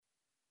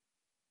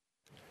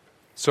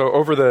So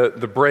over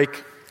the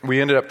break, we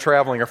ended up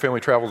traveling. Our family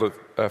traveled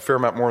a fair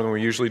amount more than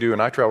we usually do,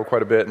 and I traveled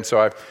quite a bit. And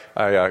so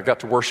I got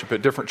to worship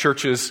at different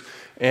churches,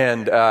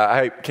 and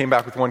I came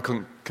back with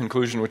one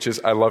conclusion, which is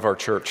I love our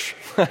church.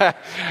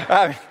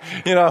 I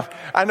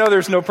know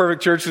there's no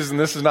perfect churches, and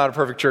this is not a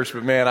perfect church,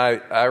 but man,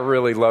 I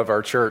really love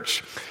our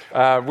church.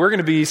 We're going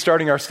to be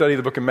starting our study of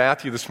the book of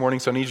Matthew this morning,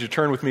 so I need you to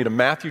turn with me to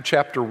Matthew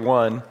chapter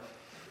 1,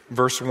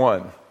 verse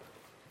 1.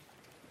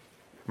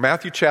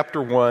 Matthew chapter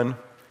 1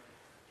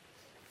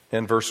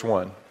 and verse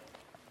 1.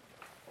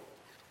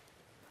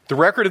 The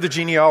record of the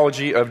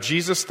genealogy of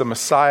Jesus, the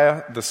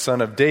Messiah, the son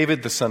of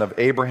David, the son of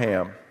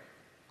Abraham.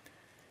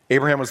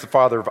 Abraham was the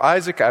father of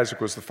Isaac. Isaac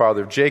was the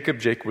father of Jacob.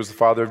 Jacob was the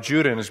father of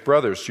Judah and his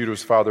brothers. Judah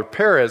was the father of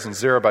Perez and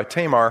Zerah by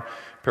Tamar.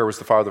 Perez was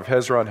the father of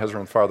Hezron.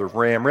 Hezron the father of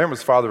Ram. Ram was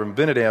the father of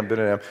Abinadab.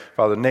 Abinadab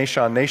father of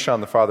Nahshon.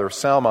 Nahshon the father of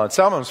Salmon.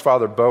 Salmon was the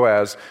father of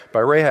Boaz by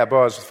Rahab.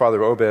 Boaz was the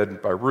father of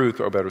Obed by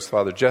Ruth. Obed was the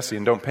father of Jesse.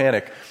 And don't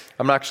panic,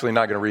 I'm actually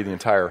not going to read the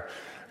entire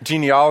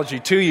genealogy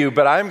to you,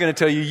 but I'm going to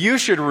tell you, you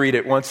should read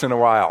it once in a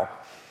while.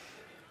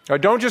 Now,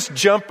 don't just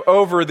jump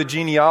over the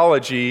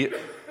genealogy,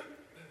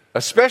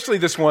 especially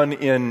this one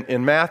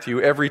in Matthew,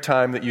 every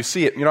time that you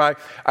see it. You know,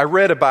 I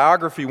read a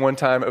biography one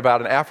time about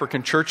an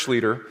African church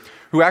leader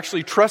who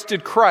actually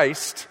trusted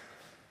Christ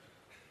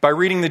by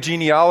reading the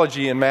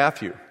genealogy in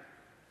Matthew.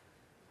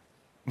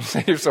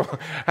 So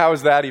how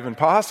is that even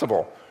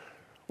possible?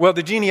 Well,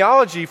 the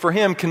genealogy for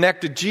him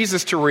connected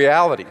Jesus to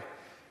reality.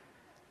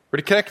 But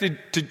it connected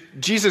to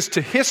Jesus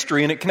to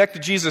history, and it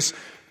connected Jesus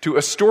to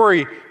a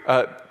story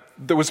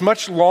that was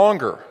much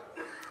longer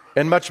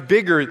and much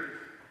bigger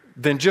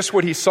than just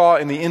what he saw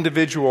in the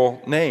individual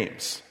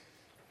names.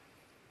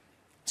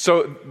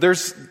 So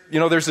there's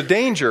a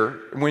danger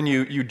when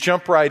you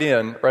jump right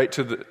in, right,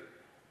 to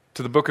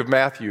the book of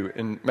Matthew,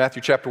 in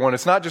Matthew chapter 1.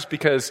 It's not just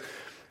because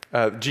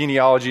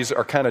genealogies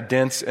are kind of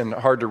dense and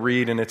hard to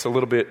read and it's a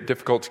little bit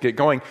difficult to get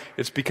going.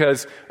 It's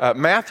because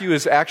Matthew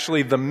is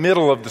actually the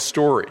middle of the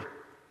story.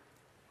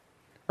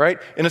 Right?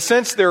 In a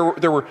sense, there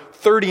were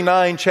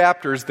 39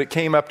 chapters that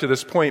came up to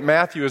this point.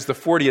 Matthew is the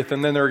 40th,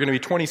 and then there are going to be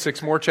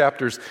 26 more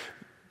chapters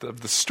of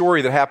the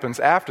story that happens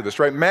after this.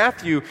 Right?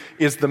 Matthew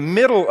is the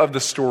middle of the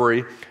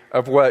story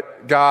of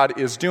what God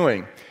is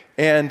doing.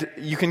 And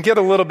you can get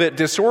a little bit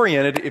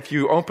disoriented if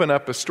you open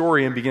up a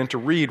story and begin to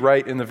read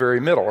right in the very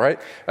middle. Right?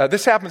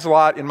 This happens a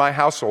lot in my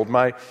household.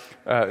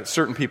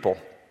 Certain people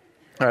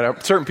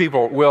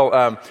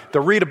will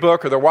they'll read a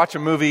book or they'll watch a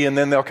movie and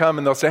then they'll come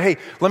and they'll say, hey,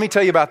 let me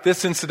tell you about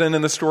this incident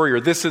in the story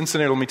or this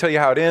incident. Let me tell you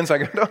how it ends. I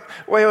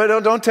go,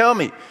 don't tell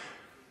me.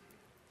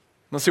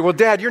 They'll say, well,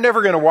 Dad, you're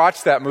never going to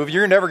watch that movie.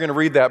 You're never going to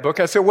read that book.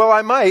 I say, well,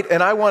 I might,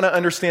 and I want to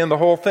understand the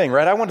whole thing,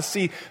 right? I want to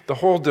see the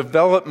whole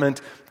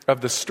development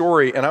of the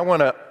story, and I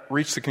want to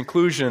reach the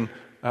conclusion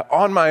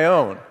on my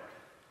own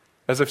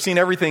as I've seen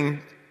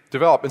everything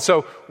develop. And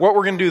so what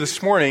we're going to do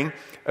this morning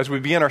as we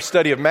begin our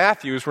study of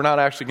Matthew is we're not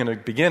actually going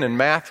to begin in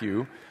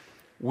Matthew.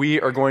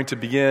 We are going to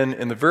begin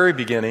in the very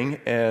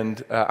beginning,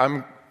 and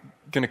I'm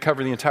going to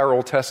cover the entire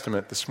Old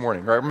Testament this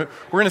morning. Right? We're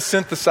going to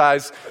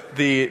synthesize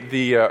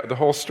the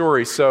whole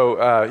story. So,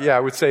 I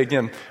would say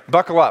again,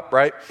 buckle up.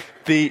 Right?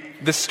 The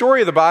story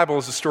of the Bible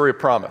is a story of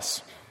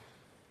promise.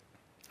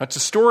 It's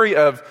a story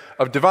of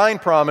divine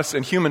promise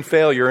and human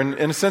failure. And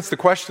in a sense, the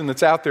question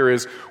that's out there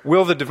is,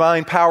 will the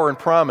divine power and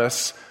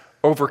promise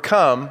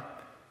overcome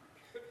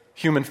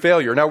human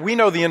failure? Now, we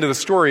know the end of the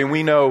story, and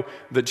we know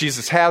that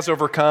Jesus has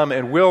overcome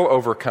and will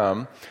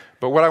overcome.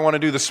 But what I want to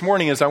do this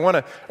morning is I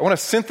want to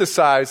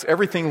synthesize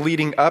everything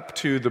leading up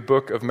to the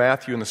book of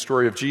Matthew and the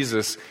story of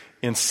Jesus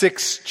in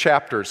 6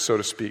 chapters, so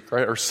to speak,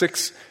 right? Or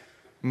 6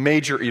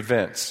 major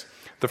events.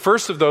 The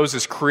first of those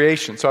is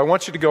creation. So I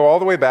want you to go all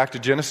the way back to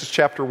Genesis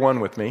chapter 1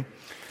 with me.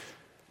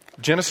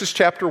 Genesis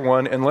chapter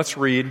 1, and let's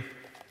read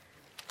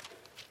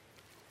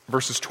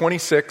verses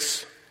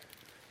 26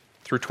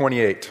 through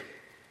 28.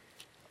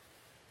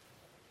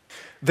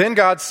 Then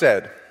God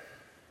said,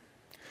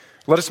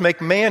 let us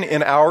make man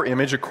in our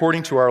image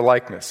according to our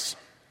likeness.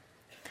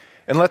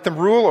 And let them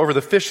rule over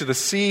the fish of the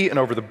sea and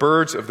over the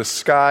birds of the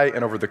sky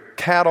and over the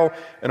cattle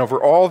and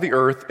over all the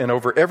earth and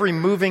over every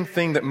moving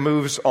thing that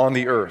moves on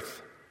the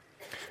earth.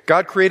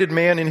 God created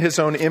man in his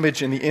own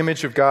image. In the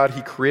image of God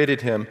he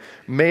created him.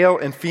 Male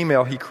and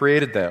female he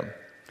created them.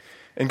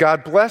 And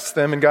God blessed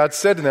them, and God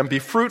said to them, be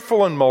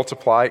fruitful and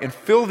multiply and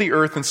fill the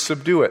earth and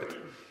subdue it.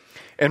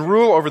 And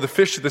rule over the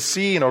fish of the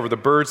sea and over the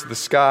birds of the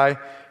sky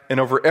and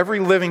over every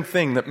living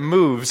thing that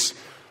moves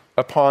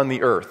upon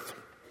the earth.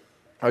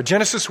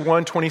 Genesis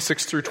 1,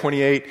 26 through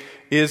 28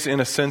 is,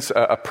 in a sense,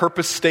 a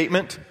purpose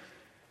statement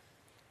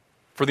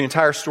for the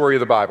entire story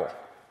of the Bible.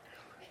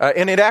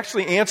 And it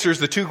actually answers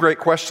the 2 great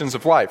questions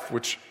of life,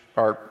 which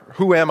are,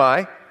 who am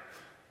I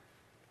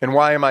and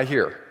why am I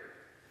here?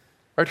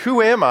 Right?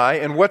 Who am I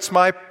and what's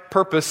my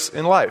purpose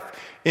in life?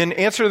 In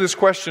answer to this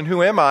question,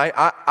 who am I?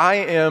 I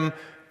am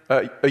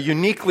a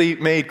uniquely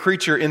made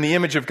creature in the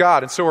image of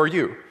God, and so are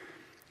you.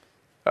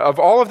 Of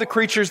all of the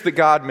creatures that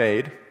God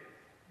made,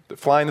 that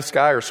fly in the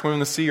sky or swim in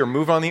the sea or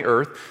move on the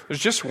earth, there's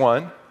just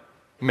one,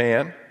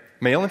 man,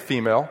 male and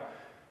female,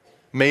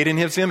 Made in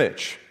his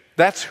image.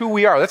 That's who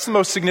we are. That's the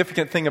most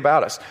significant thing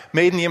about us.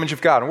 Made in the image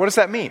of God. And what does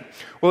that mean?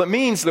 Well, it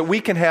means that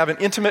we can have an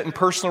intimate and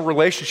personal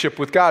relationship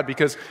with God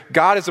because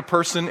God is a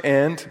person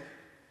and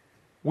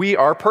we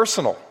are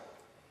personal.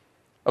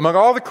 Among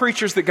all the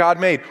creatures that God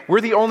made,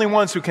 we're the only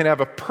ones who can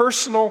have a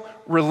personal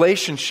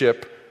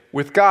relationship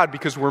with God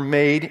because we're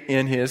made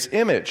in his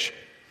image.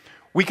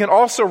 We can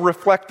also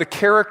reflect the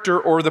character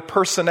or the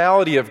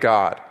personality of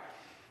God.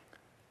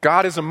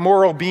 God is a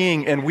moral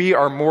being and we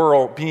are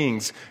moral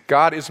beings.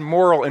 God is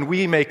moral and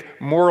we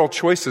make moral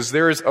choices.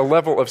 There is a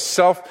level of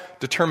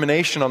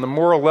self-determination on the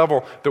moral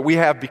level that we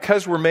have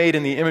because we're made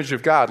in the image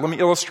of God. Let me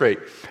illustrate.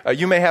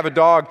 You may have a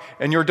dog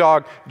and your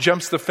dog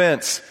jumps the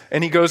fence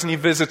and he goes and he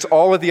visits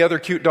all of the other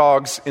cute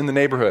dogs in the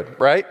neighborhood,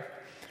 right?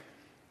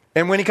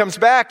 And when he comes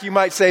back, you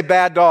might say,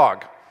 bad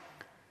dog.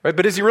 Right?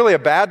 But is he really a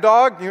bad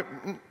dog?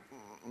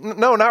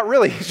 No, not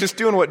really. He's just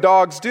doing what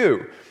dogs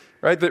do.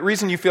 Right? The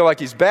reason you feel like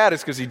he's bad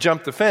is because he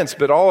jumped the fence,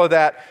 but all of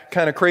that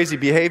kind of crazy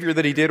behavior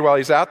that he did while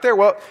he's out there,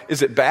 well,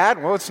 is it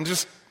bad? Well, it's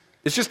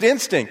just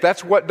instinct.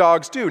 That's what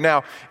dogs do.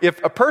 Now,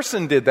 if a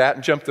person did that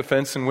and jumped the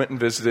fence and went and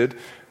visited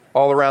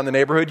all around the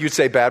neighborhood, you'd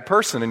say bad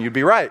person, and you'd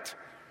be right.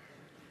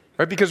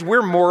 Right? Because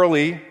we're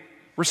morally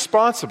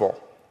responsible.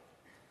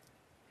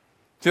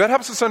 See, that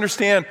helps us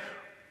understand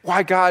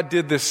why God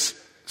did this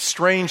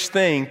strange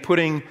thing,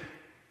 putting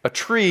a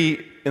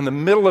tree in the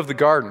middle of the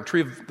garden,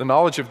 tree of the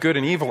knowledge of good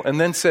and evil, and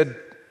then said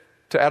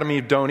to Adam and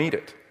Eve, don't eat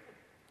it.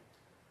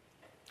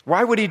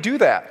 Why would he do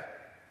that?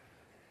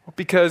 Well,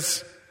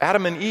 because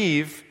Adam and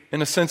Eve,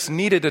 in a sense,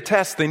 needed a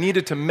test. They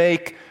needed to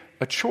make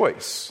a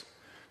choice.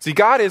 See,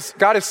 God is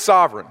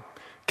sovereign,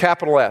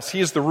 capital S. He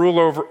is the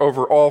ruler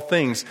over all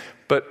things.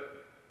 But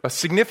a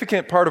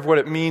significant part of what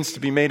it means to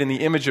be made in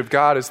the image of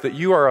God is that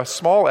you are a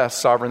small s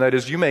sovereign. That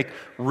is, you make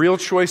real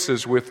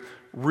choices with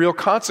real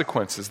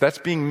consequences. That's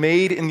being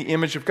made in the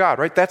image of God,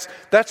 right?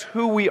 That's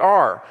who we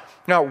are.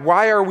 Now,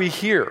 why are we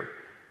here?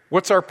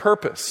 What's our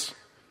purpose?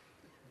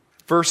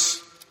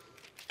 Verse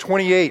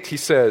 28, he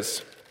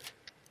says,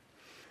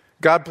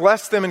 God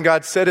blessed them and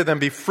God said to them,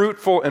 be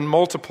fruitful and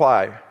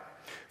multiply.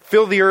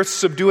 Fill the earth,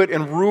 subdue it,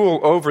 and rule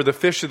over the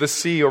fish of the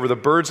sea, over the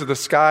birds of the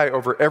sky,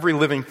 over every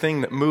living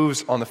thing that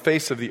moves on the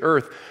face of the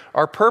earth.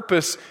 Our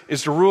purpose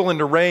is to rule and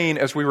to reign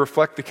as we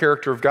reflect the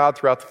character of God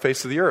throughout the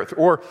face of the earth.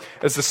 Or,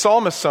 as the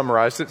psalmist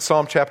summarized it,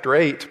 Psalm chapter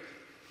 8,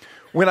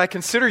 when I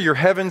consider your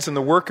heavens and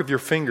the work of your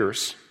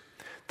fingers,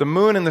 the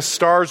moon and the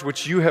stars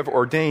which you have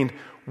ordained,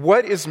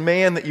 what is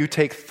man that you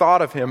take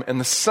thought of him, and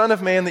the son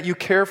of man that you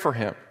care for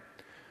him?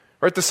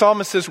 Right, the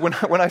psalmist says, when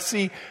I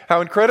see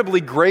how incredibly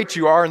great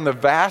you are in the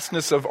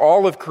vastness of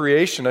all of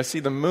creation, I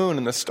see the moon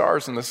and the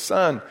stars and the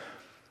sun.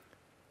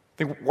 I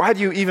think, why do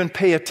you even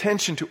pay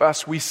attention to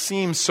us? We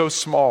seem so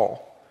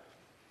small.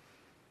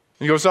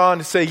 He goes on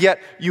to say, yet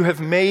you have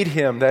made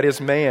him, that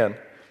is man,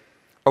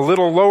 a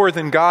little lower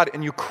than God,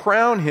 and you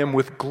crown him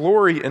with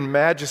glory and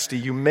majesty.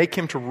 You make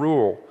him to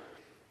rule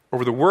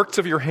over the works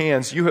of your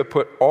hands. You have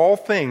put all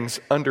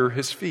things under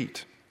his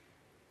feet.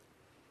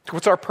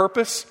 What's our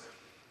purpose?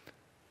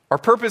 Our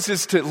purpose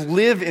is to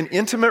live in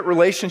intimate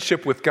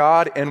relationship with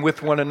God and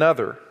with one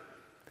another,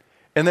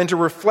 and then to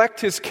reflect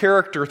his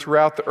character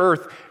throughout the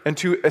earth and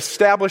to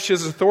establish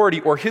his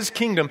authority or his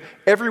kingdom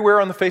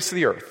everywhere on the face of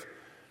the earth.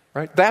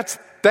 Right?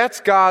 That's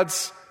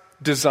God's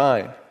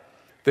design.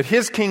 That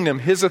his kingdom,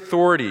 his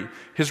authority,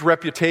 his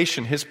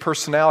reputation, his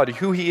personality,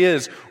 who he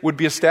is, would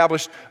be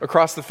established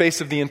across the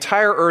face of the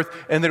entire earth,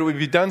 and that it would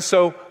be done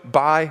so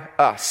by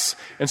us.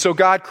 And so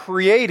God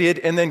created,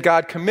 and then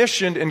God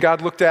commissioned, and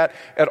God looked at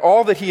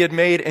all that he had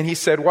made, and he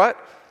said, what?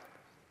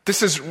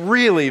 This is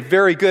really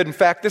very good. In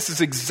fact, this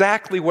is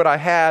exactly what I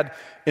had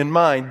in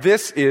mind.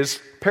 This is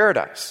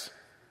paradise.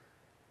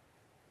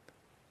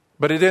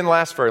 But it didn't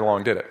last very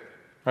long, did it?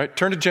 Right?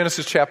 Turn to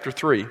Genesis chapter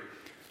 3.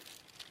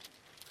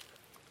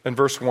 And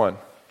verse 1.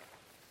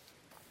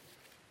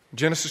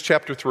 Genesis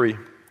chapter 3,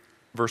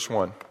 verse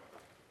 1.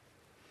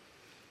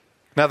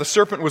 Now the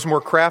serpent was more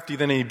crafty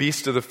than any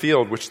beast of the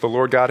field which the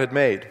Lord God had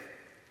made.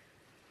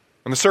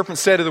 And the serpent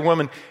said to the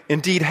woman,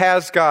 indeed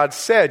has God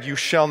said, you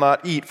shall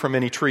not eat from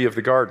any tree of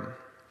the garden.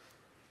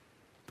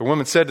 The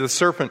woman said to the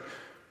serpent,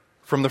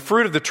 from the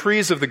fruit of the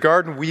trees of the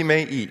garden we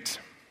may eat.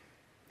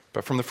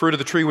 But from the fruit of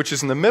the tree which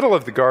is in the middle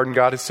of the garden,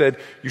 God has said,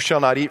 you shall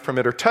not eat from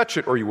it or touch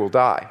it, or you will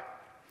die.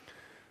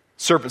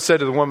 The serpent said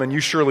to the woman, you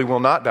surely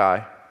will not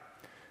die.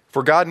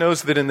 For God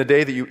knows that in the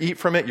day that you eat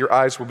from it, your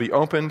eyes will be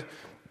opened,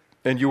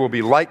 and you will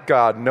be like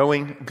God,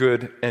 knowing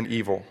good and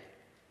evil.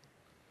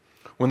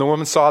 When the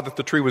woman saw that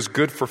the tree was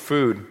good for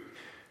food,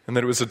 and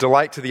that it was a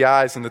delight to the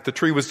eyes, and that the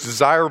tree was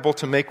desirable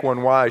to make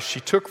one wise, she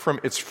took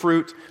from its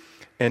fruit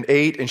and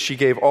ate, and she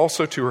gave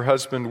also to her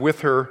husband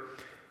with her,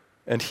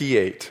 and he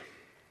ate.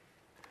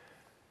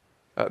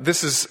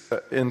 This is,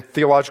 in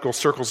theological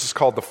circles, is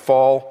called the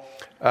fall.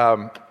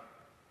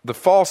 The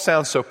fall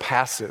sounds so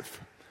passive,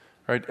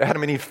 right?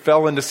 Adam and Eve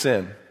fell into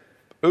sin.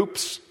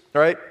 Oops,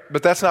 right?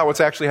 But that's not what's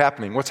actually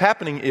happening. What's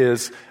happening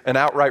is an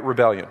outright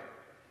rebellion.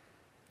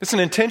 It's an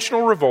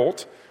intentional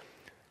revolt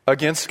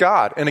against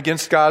God and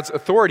against God's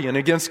authority and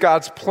against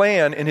God's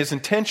plan and his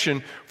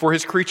intention for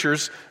his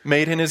creatures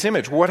made in his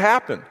image. What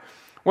happened?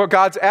 Well,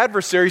 God's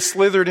adversary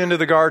slithered into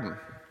the garden,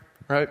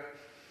 right?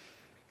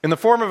 In the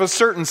form of a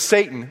certain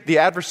Satan, the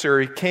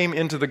adversary came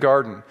into the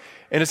garden.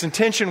 And his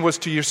intention was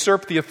to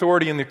usurp the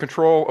authority and the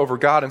control over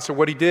God. And so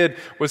what he did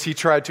was he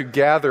tried to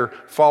gather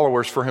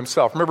followers for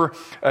himself. Remember,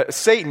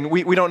 Satan,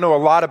 we don't know a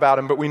lot about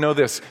him, but we know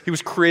this. He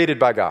was created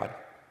by God.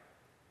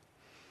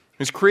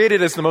 He was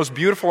created as the most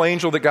beautiful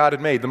angel that God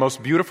had made. The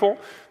most beautiful,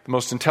 the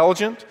most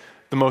intelligent,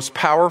 the most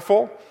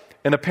powerful.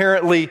 And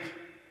apparently,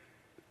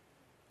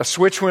 a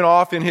switch went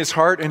off in his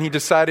heart and he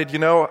decided,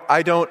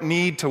 I don't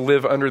need to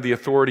live under the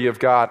authority of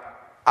God.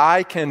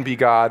 I can be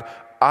God.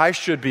 I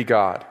should be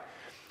God.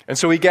 And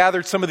so he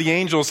gathered some of the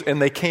angels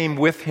and they came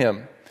with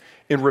him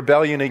in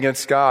rebellion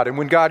against God. And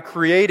when God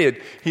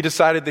created, he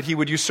decided that he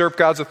would usurp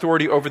God's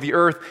authority over the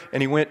earth,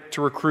 and he went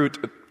to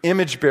recruit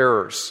image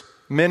bearers,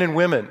 men and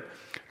women,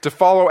 to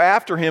follow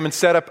after him and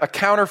set up a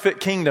counterfeit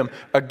kingdom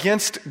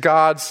against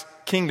God's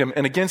kingdom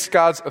and against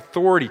God's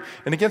authority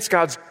and against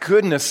God's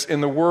goodness in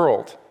the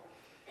world.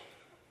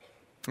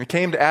 He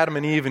came to Adam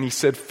and Eve and he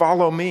said,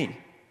 "Follow me.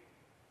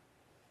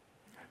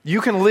 You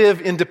can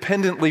live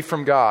independently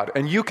from God,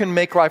 and you can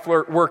make life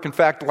work. In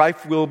fact,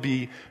 life will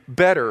be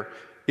better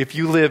if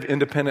you live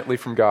independently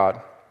from God."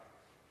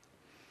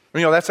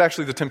 That's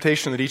actually the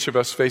temptation that each of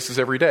us faces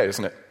every day,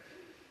 isn't it?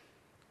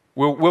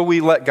 Will we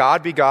let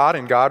God be God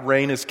and God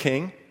reign as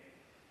king?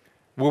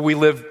 Will we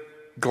live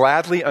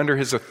gladly under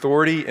his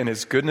authority and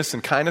his goodness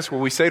and kindness?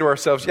 Will we say to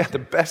ourselves, the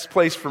best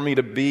place for me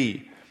to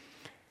be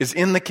is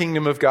in the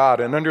kingdom of God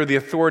and under the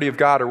authority of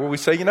God? Or will we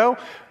say,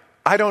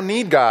 I don't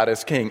need God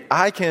as king.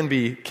 I can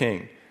be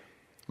king.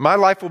 My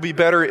life will be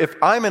better if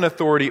I'm in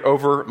authority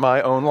over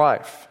my own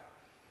life.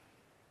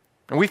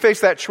 And we face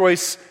that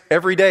choice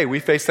every day. We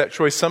face that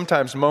choice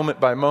sometimes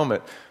moment by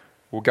moment.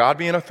 Will God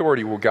be in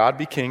authority? Will God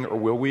be king? Or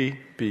will we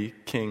be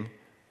king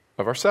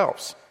of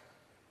ourselves?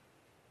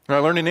 And I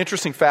learned an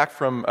interesting fact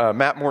from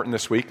Matt Morton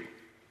this week.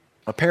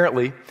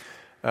 Apparently,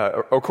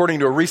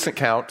 according to a recent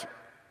count,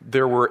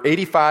 there were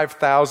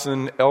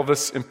 85,000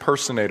 Elvis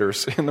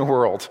impersonators in the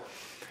world.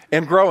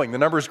 And growing, the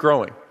number is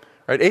growing.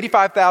 Right?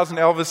 85,000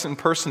 Elvis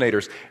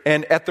impersonators.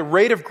 And at the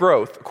rate of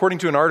growth, according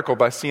to an article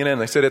by CNN,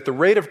 they said at the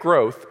rate of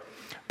growth,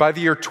 by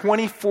the year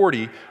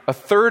 2040, a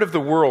third of the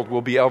world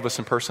will be Elvis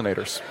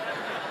impersonators.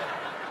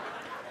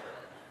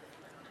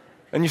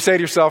 And you say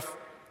to yourself,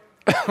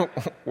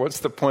 what's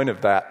the point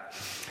of that?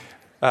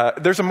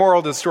 There's a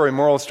moral to the story.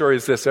 Moral of the story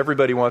is this: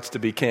 everybody wants to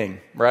be king,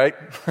 right?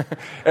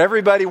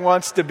 Everybody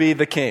wants to be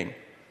the king.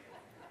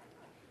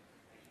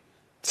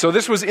 So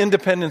this was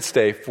Independence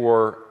Day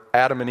for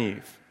Adam and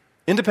Eve.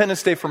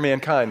 Independence Day for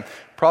mankind.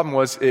 Problem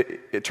was,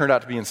 it turned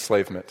out to be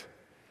enslavement.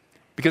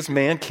 Because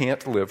man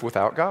can't live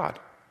without God.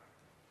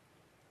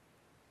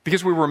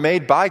 Because we were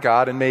made by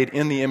God and made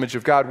in the image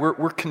of God.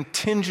 We're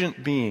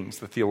contingent beings,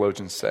 the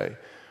theologians say.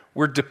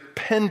 We're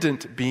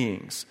dependent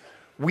beings.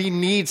 We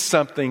need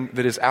something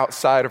that is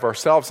outside of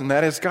ourselves, and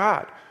that is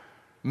God.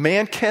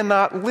 Man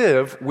cannot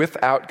live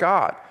without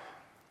God.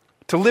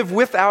 To live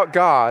without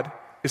God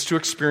is to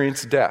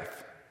experience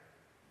death.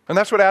 And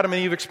that's what Adam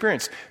and Eve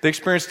experienced. They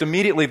experienced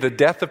immediately the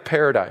death of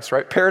paradise,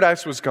 right?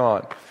 Paradise was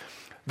gone.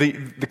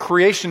 The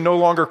creation no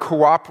longer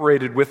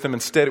cooperated with them.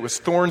 Instead, it was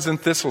thorns and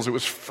thistles. It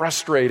was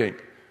frustrating.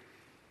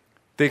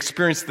 They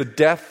experienced the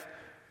death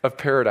of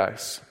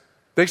paradise.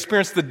 They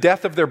experienced the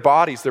death of their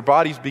bodies. Their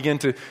bodies began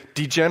to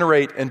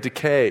degenerate and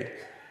decay.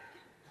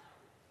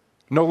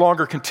 No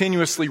longer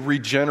continuously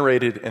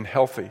regenerated and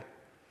healthy.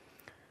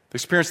 They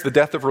experienced the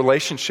death of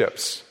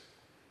relationships.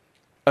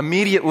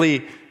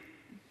 Immediately,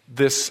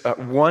 this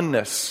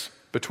oneness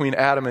between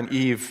Adam and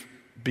Eve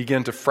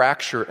began to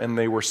fracture, and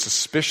they were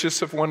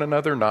suspicious of one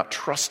another, not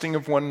trusting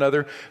of one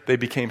another. They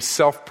became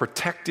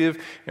self-protective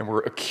and were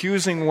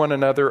accusing one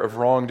another of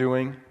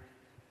wrongdoing.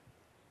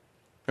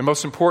 And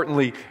most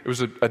importantly, it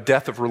was a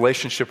death of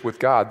relationship with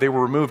God. They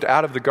were removed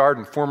out of the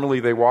garden. Formerly,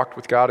 they walked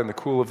with God in the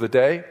cool of the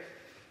day.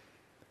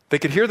 They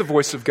could hear the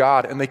voice of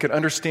God, and they could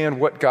understand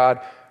what God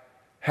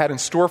had in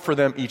store for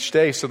them each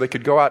day, so they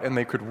could go out and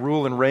they could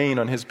rule and reign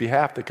on his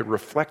behalf. They could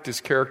reflect his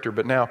character.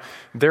 But now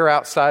they're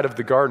outside of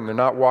the garden. They're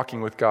not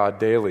walking with God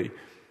daily.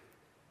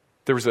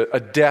 There was a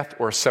death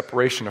or a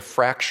separation, a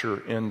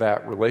fracture in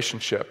that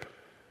relationship.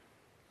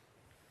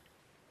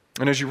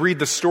 And as you read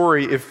the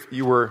story, if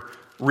you were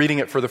reading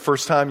it for the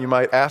first time, you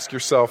might ask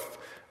yourself,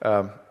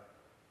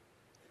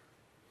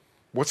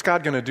 what's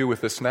God going to do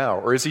with this now?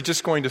 Or is he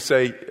just going to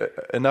say,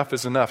 enough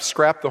is enough,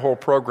 scrap the whole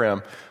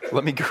program,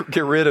 let me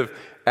get rid of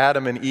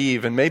Adam and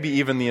Eve and maybe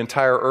even the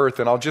entire earth,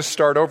 and I'll just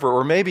start over?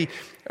 Or maybe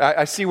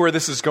I see where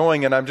this is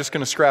going and I'm just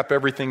going to scrap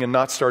everything and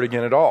not start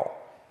again at all.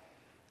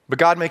 But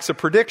God makes a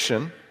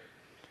prediction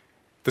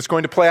that's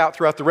going to play out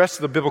throughout the rest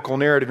of the biblical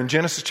narrative. In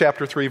Genesis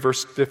chapter 3,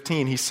 verse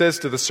 15, he says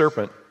to the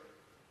serpent,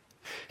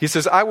 he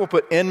says, "I will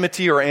put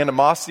enmity," or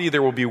animosity,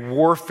 there will be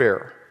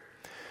warfare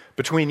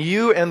between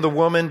you and the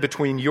woman,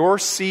 between your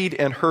seed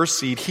and her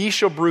seed. He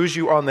shall bruise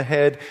you on the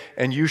head,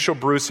 and you shall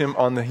bruise him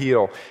on the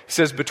heel. He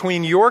says,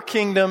 between your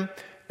kingdom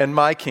and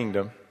my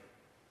kingdom,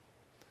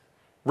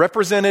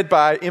 represented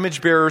by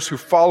image bearers who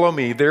follow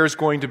me, there's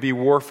going to be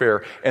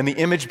warfare, and the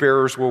image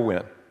bearers will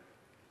win.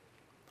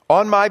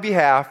 On my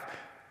behalf,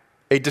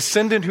 a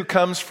descendant who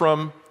comes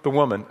from the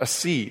woman, a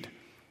seed,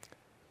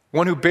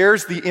 one who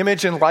bears the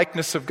image and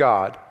likeness of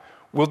God,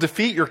 will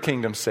defeat your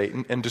kingdom,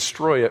 Satan, and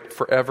destroy it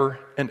forever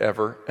and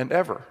ever and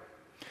ever.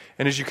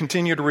 And as you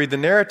continue to read the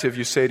narrative,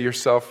 you say to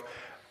yourself,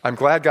 I'm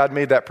glad God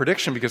made that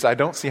prediction because I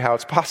don't see how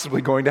it's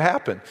possibly going to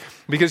happen.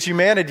 Because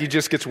humanity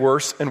just gets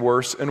worse and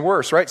worse and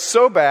worse, right?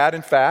 So bad,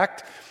 in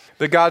fact,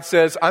 that God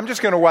says, I'm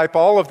just going to wipe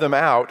all of them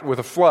out with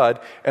a flood,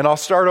 and I'll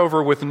start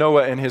over with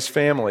Noah and his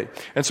family.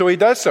 And so he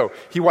does so.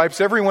 He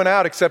wipes everyone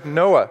out except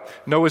Noah,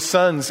 Noah's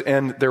sons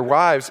and their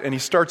wives, and he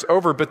starts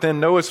over. But then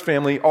Noah's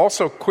family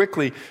also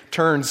quickly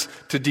turns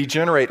to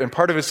degenerate, and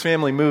part of his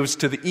family moves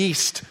to the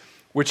east,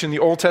 which in the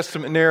Old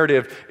Testament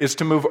narrative is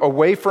to move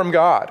away from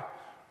God.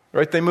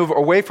 Right? They move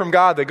away from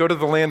God. They go to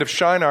the land of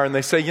Shinar and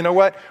they say, you know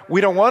what?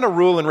 We don't want to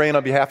rule and reign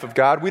on behalf of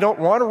God. We don't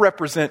want to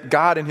represent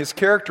God and his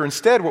character.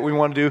 Instead, what we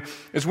want to do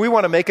is we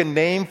want to make a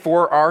name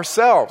for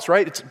ourselves,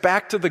 right? It's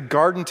back to the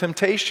garden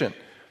temptation.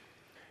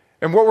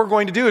 And what we're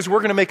going to do is we're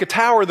going to make a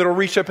tower that will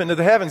reach up into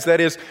the heavens.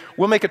 That is,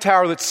 we'll make a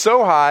tower that's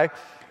so high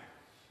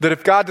that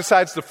if God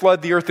decides to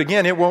flood the earth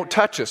again, it won't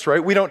touch us,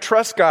 right? We don't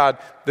trust God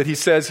that he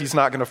says he's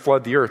not going to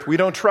flood the earth. We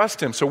don't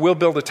trust him. So we'll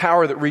build a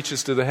tower that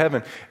reaches to the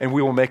heaven, and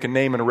we will make a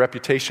name and a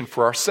reputation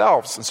for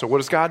ourselves. And so what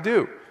does God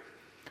do?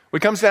 He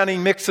comes down and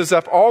he mixes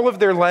up all of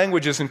their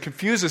languages and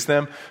confuses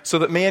them so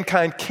that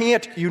mankind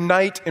can't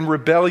unite in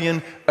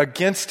rebellion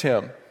against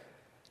him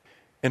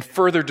and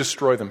further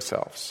destroy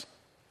themselves.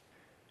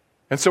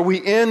 And so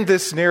we end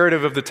this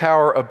narrative of the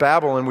Tower of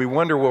Babel and we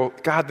wonder, well,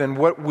 God, then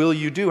what will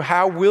you do?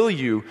 How will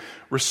you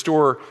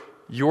restore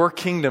your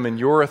kingdom and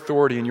your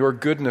authority and your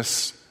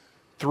goodness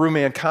through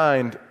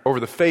mankind over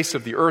the face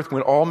of the earth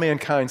when all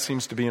mankind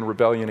seems to be in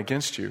rebellion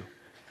against you?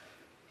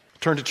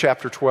 Turn to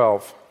chapter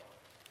 12,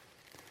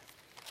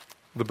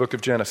 the book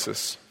of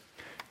Genesis.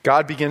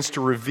 God begins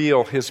to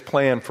reveal his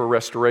plan for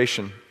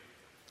restoration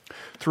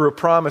through a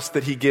promise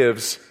that he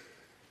gives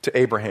to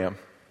Abraham.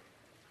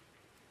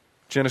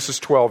 Genesis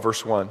 12,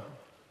 verse 1.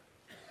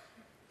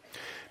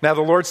 Now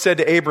the Lord said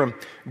to Abram,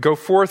 go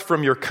forth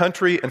from your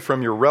country and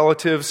from your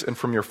relatives and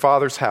from your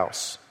father's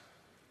house.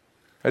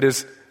 That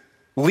is,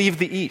 leave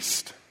the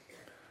east,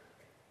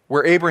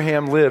 where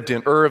Abraham lived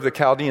in Ur of the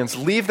Chaldeans.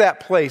 Leave that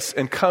place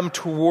and come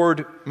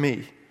toward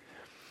me.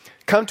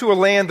 Come to a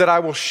land that I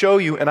will show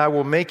you, and I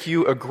will make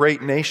you a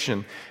great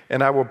nation,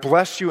 and I will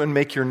bless you and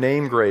make your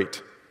name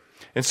great.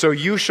 And so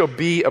you shall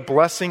be a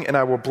blessing, and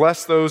I will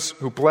bless those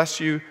who bless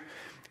you,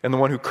 and the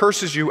one who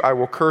curses you, I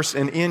will curse,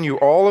 and in you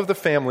all of the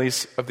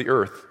families of the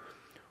earth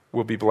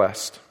will be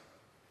blessed.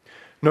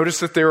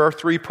 Notice that there are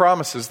 3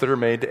 promises that are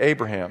made to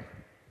Abraham.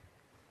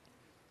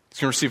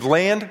 He's going to receive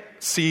land,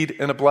 seed,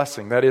 and a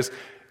blessing. That is,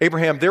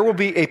 Abraham, there will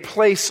be a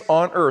place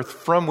on earth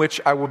from which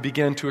I will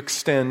begin to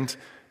extend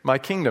my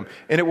kingdom.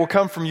 And it will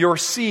come from your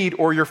seed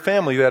or your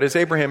family. That is,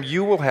 Abraham,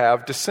 you will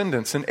have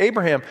descendants. And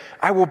Abraham,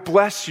 I will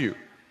bless you.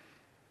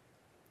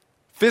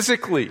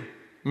 Physically,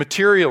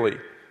 materially,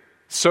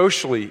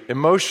 socially,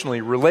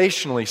 emotionally,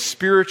 relationally,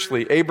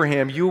 spiritually,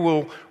 Abraham, you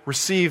will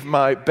receive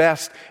my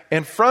best.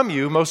 And from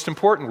you, most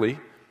importantly,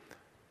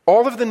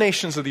 all of the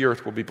nations of the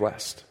earth will be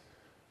blessed.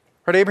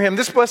 Right, Abraham,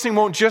 this blessing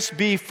won't just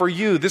be for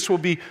you. This will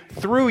be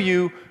through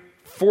you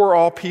for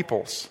all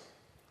peoples.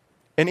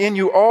 And in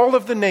you, all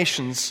of the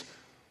nations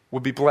will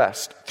be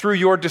blessed through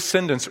your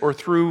descendants or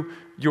through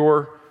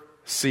your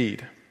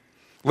seed.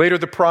 Later,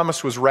 the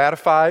promise was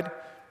ratified,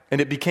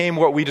 and it became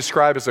what we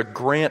describe as a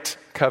grant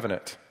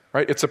covenant.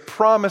 Right? It's a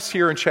promise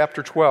here in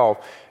chapter 12.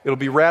 It'll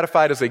be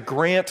ratified as a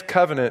grant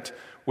covenant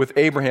with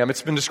Abraham.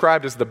 It's been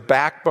described as the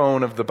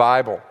backbone of the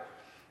Bible.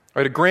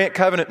 Right? A grant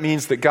covenant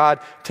means that God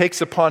takes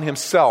upon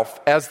himself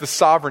as the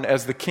sovereign,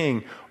 as the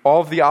king,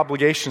 all of the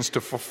obligations to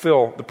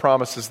fulfill the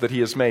promises that he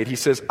has made. He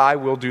says, I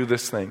will do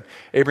this thing.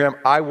 Abraham,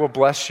 I will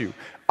bless you.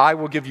 I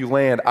will give you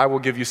land. I will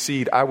give you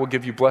seed. I will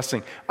give you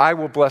blessing. I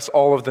will bless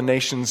all of the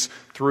nations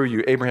through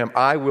you. Abraham,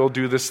 I will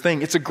do this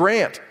thing. It's a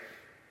grant.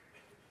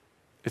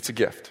 It's a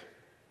gift.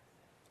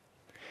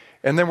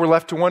 And then we're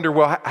left to wonder,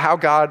 well, how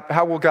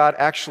will God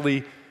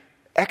actually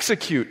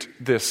execute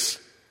this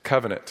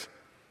covenant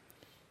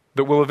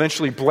that will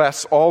eventually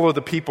bless all of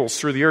the peoples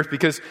through the earth?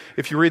 Because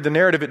if you read the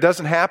narrative, it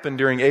doesn't happen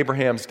during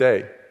Abraham's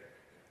day.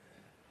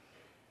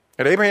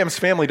 And Abraham's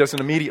family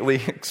doesn't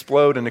immediately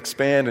explode and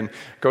expand and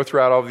go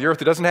throughout all of the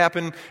earth. It doesn't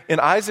happen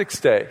in Isaac's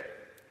day.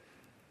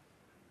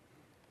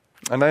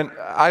 And then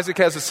Isaac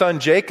has a son,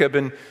 Jacob,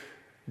 and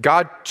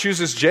God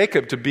chooses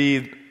Jacob to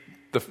be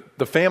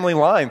the family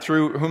line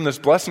through whom this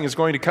blessing is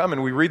going to come.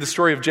 And we read the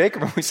story of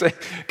Jacob and we say,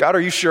 God, are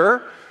you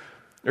sure?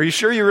 Are you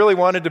sure you really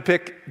wanted to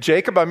pick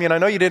Jacob? I mean, I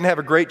know you didn't have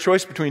a great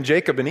choice between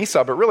Jacob and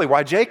Esau, but really,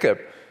 why Jacob?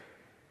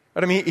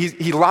 But I mean,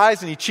 he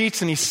lies and he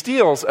cheats and he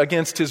steals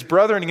against his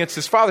brother and against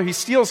his father. He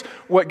steals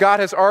what God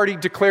has already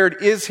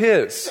declared is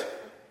his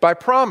by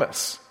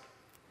promise. I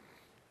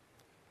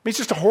mean, he's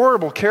just a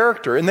horrible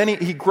character. And then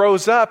he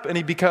grows up and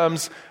he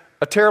becomes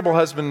a terrible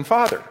husband and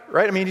father,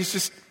 right? I mean,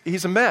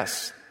 he's a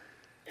mess.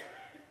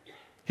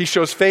 He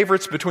shows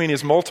favorites between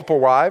his multiple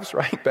wives,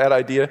 right? Bad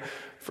idea.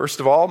 First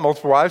of all,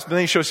 multiple wives. But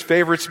then he shows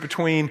favorites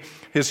between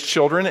his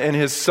children and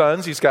his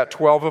sons. He's got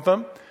 12 of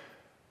them.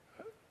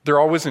 They're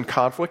always in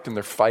conflict and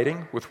they're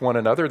fighting with one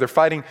another. They're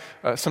fighting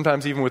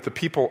sometimes even with the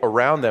people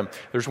around them.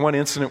 There's one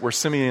incident where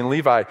Simeon and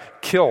Levi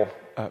kill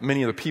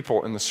many of the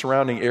people in the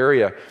surrounding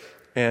area.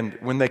 And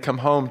when they come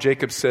home,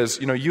 Jacob says,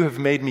 you have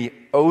made me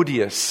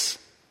odious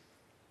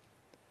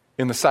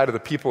in the sight of the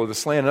people of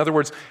this land. In other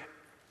words,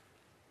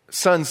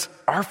 sons,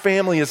 our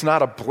family is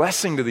not a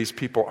blessing to these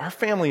people. Our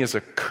family is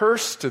a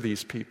curse to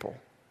these people.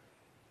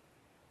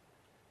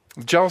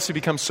 Jealousy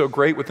becomes so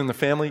great within the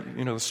family.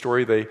 You know the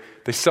story.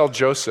 They sell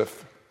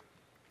Joseph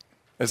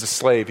as a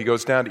slave. He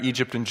goes down to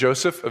Egypt, and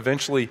Joseph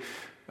eventually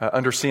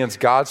understands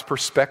God's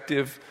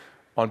perspective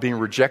on being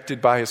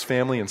rejected by his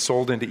family and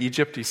sold into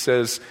Egypt. He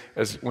says,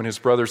 when his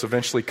brothers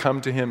eventually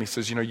come to him, he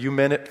says, you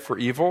meant it for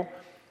evil,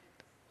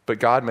 but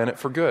God meant it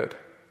for good.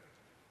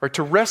 Or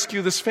to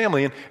rescue this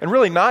family, and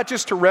really not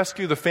just to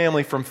rescue the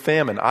family from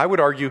famine. I would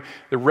argue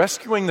that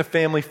rescuing the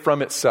family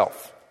from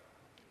itself.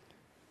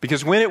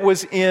 Because when it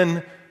was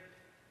in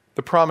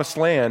the promised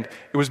land,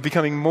 it was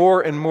becoming more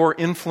and more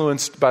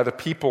influenced by the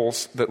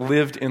peoples that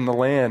lived in the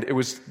land.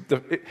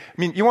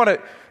 You want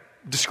to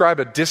describe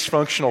a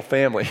dysfunctional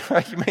family,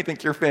 right? You may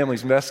think your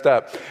family's messed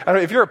up. I don't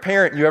know, if you're a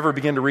parent and you ever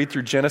begin to read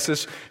through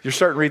Genesis, you're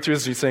starting to read through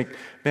this and you think,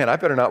 man, I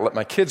better not let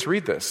my kids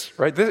read this,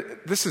 right?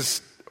 This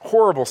is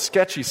horrible,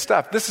 sketchy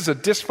stuff. This is a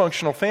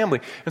dysfunctional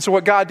family. And so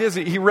what God did is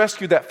he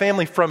rescued that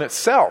family from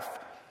itself,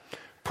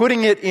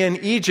 putting it in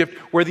Egypt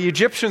where the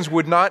Egyptians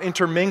would not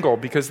intermingle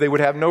because they would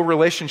have no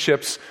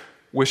relationships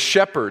with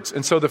shepherds.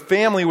 And so the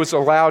family was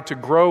allowed to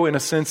grow, in a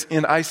sense,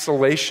 in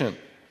isolation.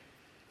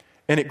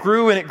 And it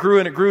grew and it grew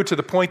and it grew to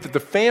the point that the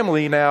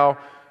family now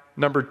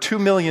numbered 2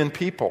 million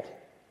people.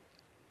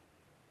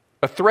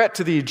 A threat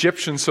to the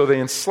Egyptians, so they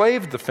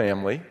enslaved the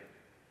family.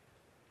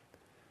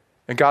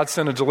 And God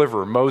sent a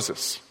deliverer,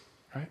 Moses.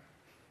 Right?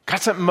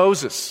 God sent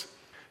Moses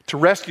to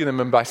rescue them,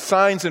 and by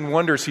signs and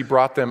wonders he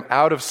brought them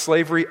out of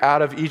slavery,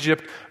 out of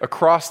Egypt,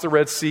 across the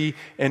Red Sea,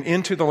 and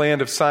into the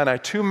land of Sinai,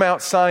 to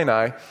Mount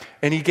Sinai,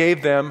 and he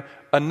gave them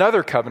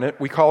another covenant.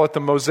 We call it the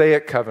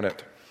Mosaic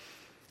covenant.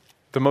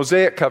 The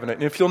Mosaic covenant.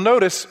 And if you'll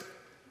notice,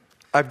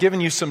 I've given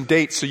you some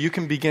dates so you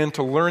can begin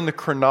to learn the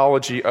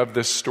chronology of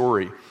this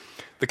story.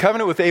 The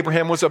covenant with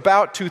Abraham was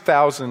about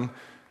 2000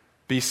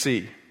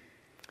 BC.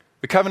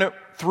 The covenant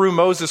through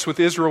Moses with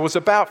Israel was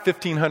about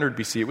 1500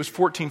 BC. It was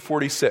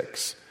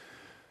 1446.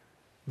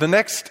 The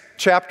next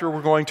chapter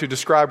we're going to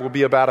describe will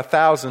be about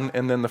 1000,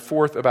 and then the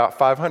fourth about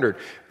 500.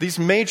 These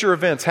major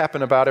events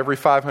happen about every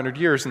 500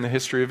 years in the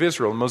history of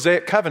Israel. The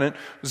Mosaic covenant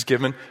was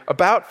given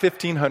about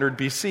 1500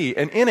 BC,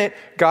 and in it,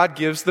 God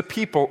gives the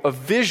people a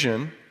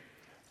vision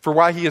for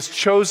why he has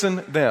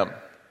chosen them.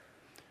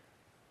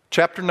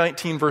 Chapter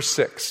 19, verse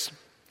 6.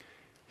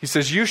 He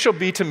says, "You shall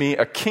be to me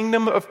a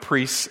kingdom of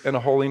priests and a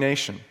holy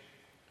nation."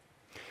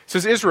 He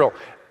says, Israel,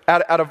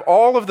 out of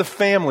all of the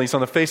families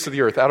on the face of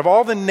the earth, out of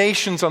all the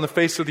nations on the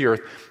face of the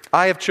earth,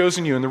 I have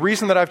chosen you. And the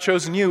reason that I've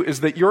chosen you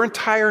is that your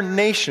entire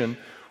nation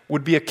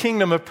would be a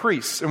kingdom of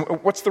priests. And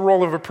what's the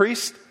role of a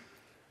priest?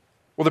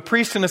 Well, the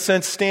priest, in a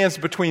sense, stands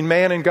between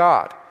man and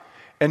God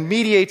and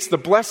mediates the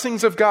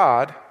blessings of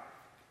God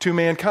to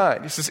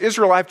mankind. He says,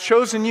 Israel, I've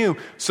chosen you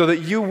so that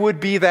you would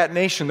be that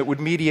nation that would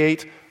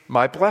mediate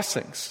my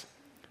blessings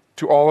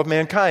to all of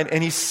mankind.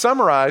 And he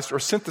summarized or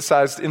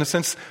synthesized, in a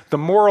sense, the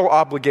moral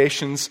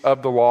obligations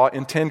of the law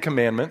in 10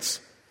 commandments.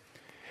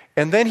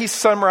 And then he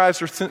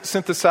summarized or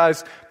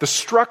synthesized the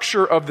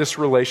structure of this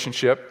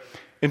relationship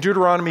in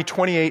Deuteronomy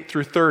 28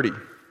 through 30.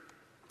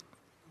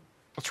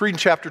 Let's read in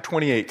chapter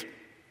 28,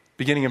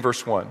 beginning in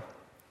verse 1.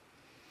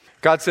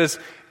 God says,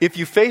 "If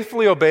you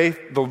faithfully obey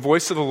the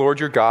voice of the Lord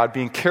your God,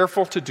 being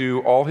careful to do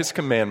all his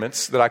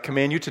commandments that I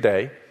command you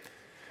today,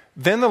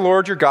 then the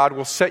Lord your God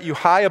will set you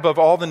high above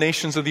all the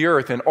nations of the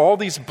earth, and all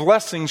these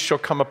blessings shall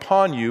come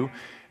upon you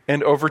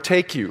and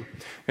overtake you."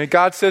 And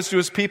God says to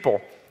his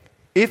people,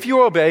 if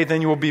you obey,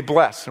 then you will be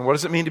blessed. And what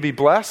does it mean to be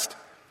blessed?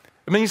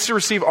 It means to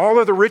receive all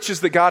of the riches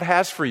that God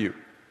has for you.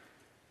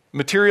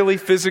 Materially,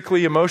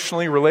 physically,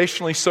 emotionally,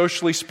 relationally,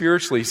 socially,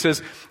 spiritually. He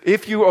says,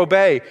 if you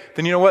obey,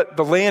 then you know what?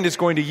 The land is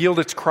going to yield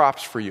its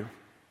crops for you.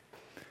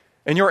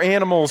 And your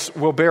animals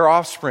will bear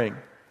offspring,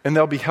 and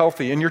they'll be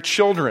healthy. And your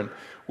children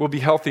will be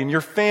healthy, and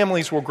your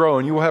families will grow,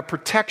 and you will have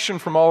protection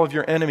from all of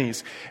your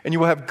enemies, and you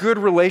will have good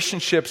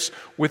relationships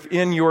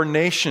within your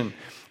nation,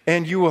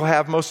 and you will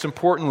have, most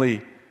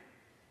importantly,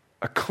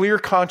 a clear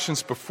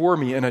conscience before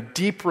me and a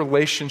deep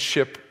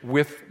relationship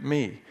with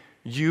me.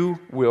 You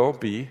will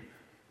be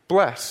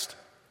blessed.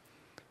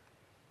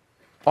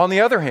 On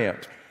the other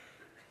hand,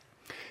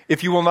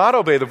 if you will not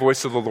obey the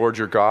voice of the Lord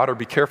your God, or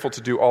be careful to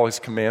do all his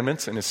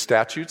commandments and his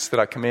statutes that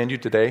I command you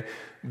today,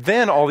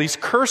 then all these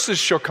curses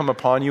shall come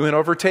upon you and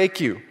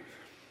overtake you.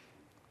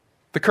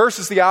 The curse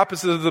is the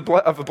opposite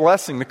of a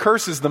blessing. The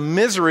curse is the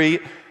misery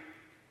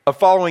of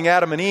following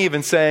Adam and Eve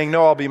and saying,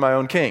 no, I'll be my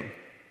own king.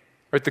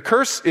 Right? The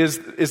curse is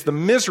the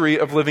misery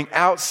of living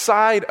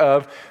outside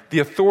of the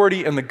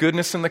authority and the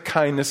goodness and the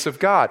kindness of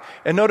God.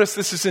 And notice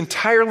this is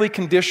entirely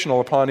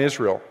conditional upon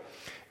Israel.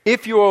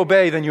 If you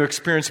obey, then you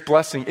experience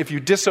blessing. If you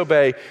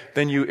disobey,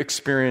 then you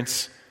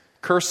experience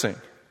cursing.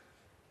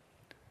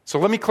 So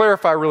let me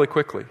clarify really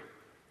quickly.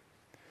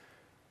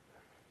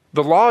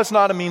 The law is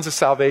not a means of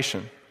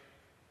salvation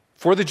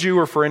for the Jew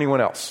or for anyone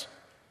else.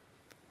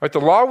 Right? The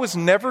law was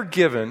never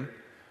given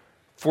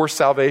for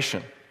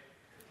salvation.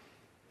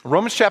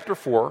 Romans chapter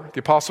 4, the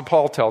Apostle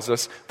Paul tells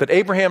us that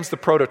Abraham's the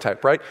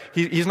prototype, right?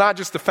 He's not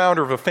just the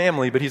founder of a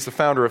family, but he's the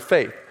founder of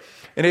faith.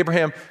 And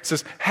Abraham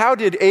says, how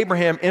did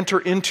Abraham enter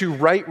into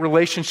right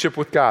relationship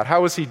with God?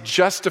 How was he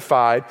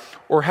justified,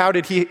 or how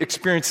did he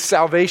experience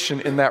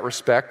salvation in that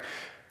respect?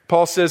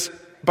 Paul says,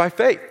 by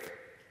faith.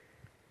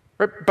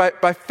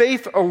 Right? By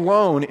faith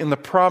alone in the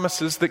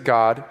promises that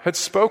God had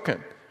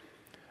spoken.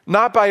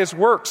 Not by his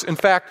works. In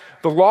fact,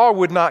 the law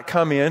would not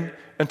come in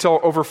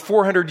until over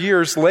 400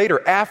 years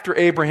later, after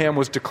Abraham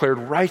was declared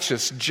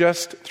righteous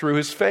just through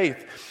his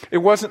faith. It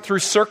wasn't through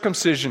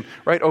circumcision,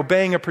 right,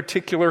 obeying a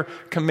particular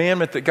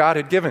commandment that God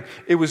had given.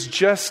 It was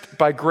just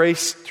by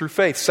grace through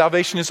faith.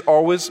 Salvation is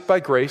always by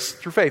grace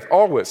through faith,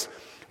 always.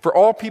 For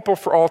all people,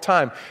 for all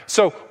time.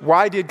 So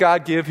why did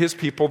God give his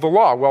people the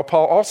law? Well,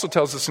 Paul also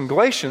tells us in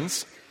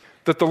Galatians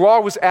that the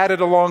law was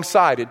added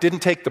alongside. It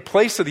didn't take the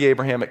place of the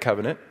Abrahamic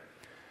covenant,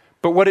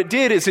 but what it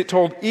did is it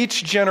told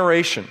each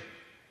generation,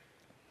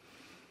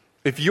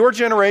 if your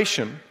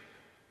generation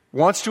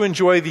wants to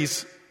enjoy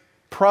these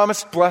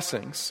promised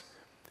blessings,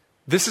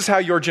 this is how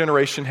your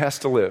generation has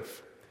to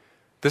live.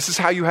 This is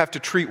how you have to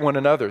treat one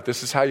another.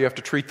 This is how you have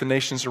to treat the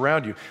nations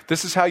around you.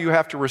 This is how you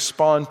have to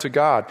respond to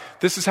God.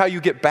 This is how you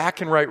get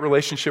back in right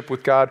relationship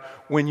with God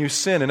when you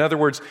sin. In other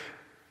words,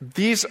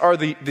 these are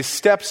the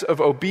steps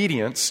of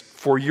obedience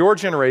for your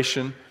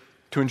generation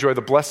to enjoy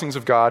the blessings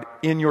of God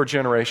in your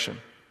generation.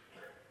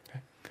 Okay?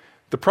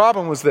 The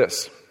problem was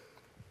this.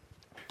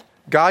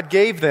 God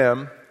gave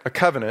them a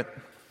covenant,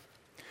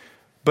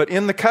 but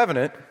in the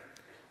covenant,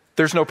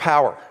 there's no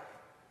power.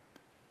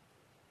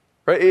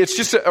 Right? It's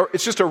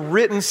just a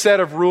written set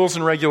of rules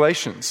and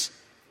regulations.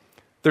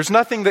 There's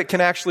nothing that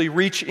can actually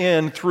reach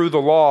in through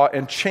the law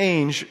and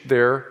change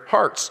their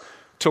hearts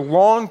to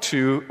long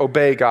to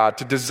obey God,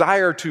 to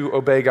desire to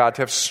obey God,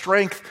 to have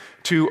strength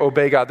to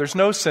obey God. There's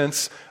no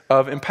sense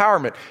of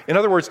empowerment. In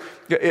other words,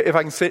 if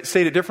I can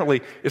say it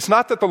differently, it's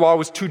not that the law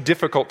was too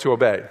difficult to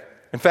obey.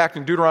 In fact,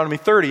 in Deuteronomy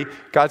 30,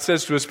 God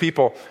says to his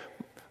people,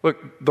 look,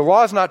 the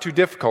law is not too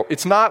difficult.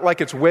 It's not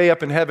like it's way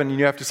up in heaven and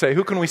you have to say,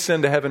 who can we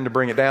send to heaven to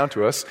bring it down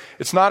to us?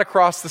 It's not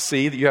across the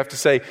sea that you have to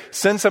say,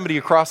 send somebody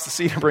across the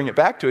sea to bring it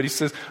back to it. He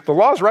says, the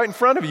law is right in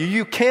front of you.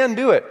 You can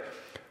do it.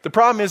 The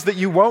problem is that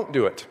you won't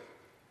do it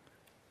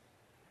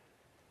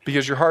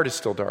because your heart is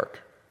still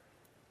dark.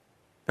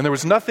 And there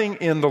was nothing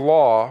in the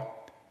law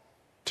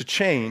to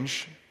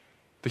change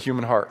the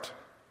human heart.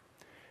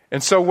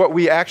 And so what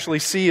we actually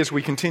see as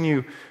we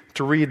continue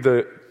to read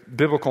the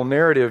biblical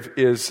narrative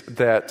is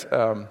that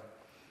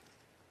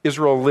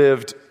Israel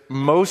lived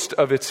most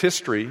of its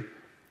history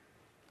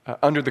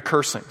under the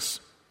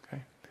cursings.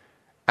 Okay?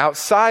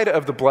 Outside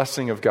of the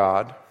blessing of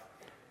God,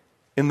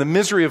 in the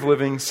misery of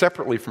living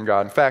separately from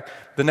God. In fact,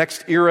 the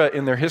next era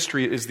in their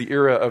history is the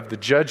era of the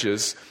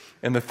Judges,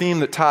 and the theme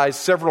that ties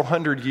several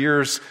hundred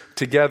years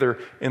together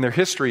in their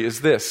history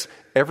is this: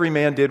 every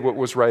man did what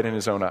was right in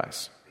his own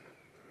eyes.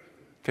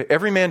 Okay,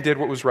 every man did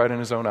what was right in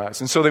his own eyes.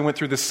 And so they went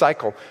through this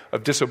cycle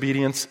of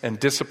disobedience and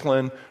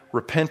discipline,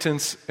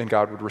 repentance, and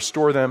God would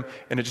restore them.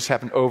 And it just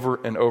happened over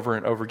and over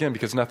and over again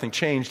because nothing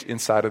changed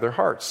inside of their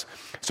hearts.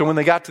 So when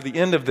they got to the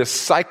end of this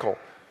cycle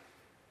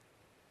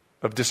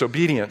of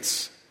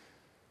disobedience,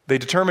 they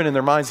determined in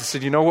their minds, they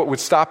said, you know what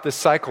would stop this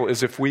cycle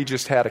is if we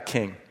just had a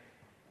king.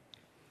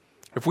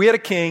 If we had a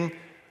king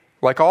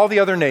like all the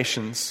other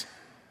nations,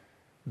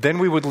 then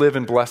we would live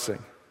in blessing.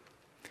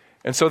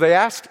 And so they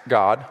asked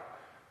God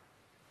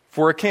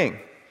for a king.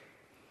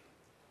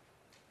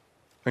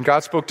 And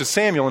God spoke to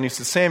Samuel and he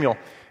said, Samuel,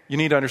 you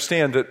need to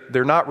understand that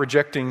they're not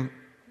rejecting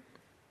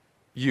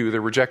you,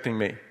 they're rejecting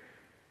me.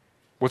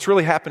 What's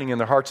really happening in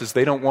their hearts is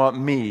they don't want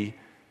me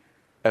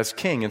as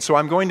king. And so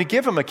I'm going to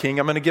give them a king.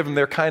 I'm going to give them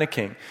their kind of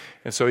king.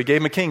 And so he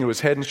gave him a king who was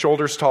head and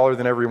shoulders taller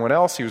than everyone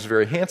else. He was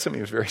very handsome. He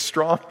was very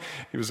strong.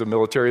 He was a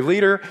military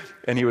leader.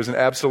 And he was an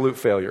absolute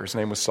failure. His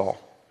name was Saul.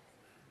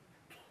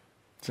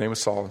 His name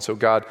was Saul. And so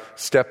God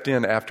stepped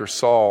in after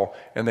Saul,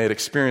 and they had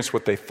experienced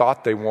what they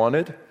thought they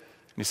wanted. And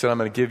he said, I'm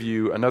going to give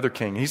you another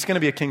king. He's going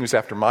to be a king who's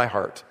after my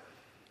heart.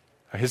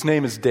 His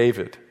name is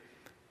David.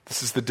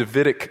 This is the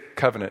Davidic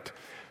covenant.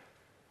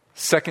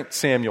 2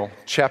 Samuel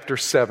chapter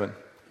 7,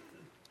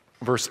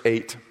 verse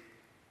 8.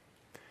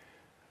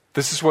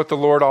 This is what the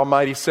Lord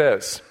Almighty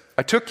says.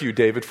 I took you,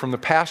 David, from the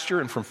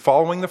pasture and from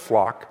following the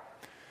flock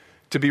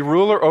to be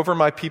ruler over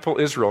my people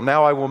Israel.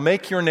 Now I will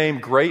make your name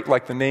great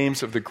like the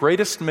names of the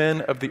greatest men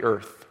of the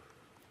earth.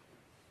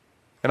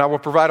 And I will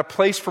provide a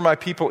place for my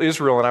people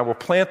Israel, and I will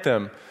plant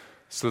them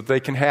so that they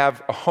can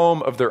have a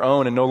home of their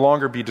own and no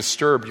longer be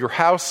disturbed. Your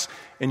house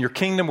and your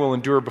kingdom will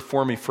endure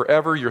before me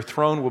forever. Your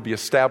throne will be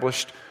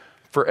established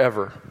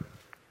forever.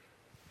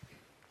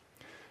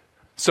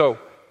 So,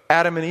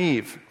 Adam and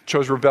Eve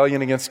chose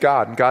rebellion against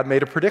God, and God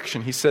made a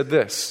prediction. He said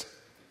this: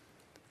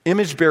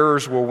 image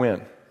bearers will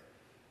win.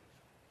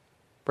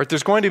 Right?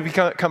 There's going to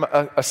become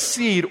a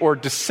seed or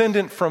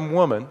descendant from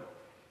woman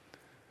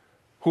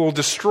who will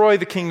destroy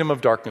the kingdom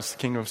of darkness, the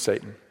kingdom of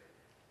Satan.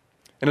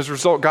 And as a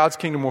result, God's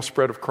kingdom will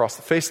spread across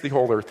the face of the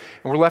whole earth.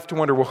 And we're left to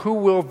wonder, well, who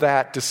will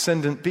that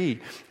descendant be?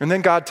 And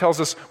then God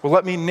tells us, well,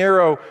 let me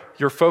narrow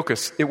your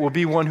focus. It will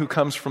be one who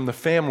comes from the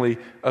family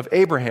of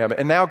Abraham.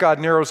 And now God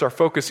narrows our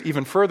focus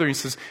even further. He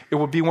says, it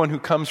will be one who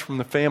comes from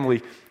the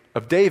family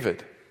of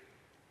David.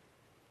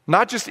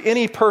 Not just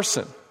any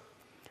person,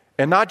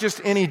 and not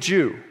just any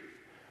Jew,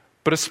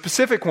 but a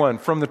specific one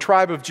from the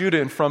tribe of Judah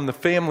and from the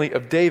family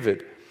of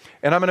David.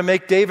 And I'm going to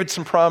make David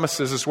some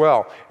promises as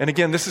well. And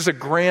again, this is a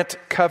grant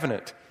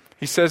covenant.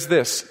 He says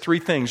this, 3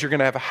 things. You're going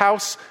to have a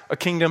house, a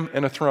kingdom,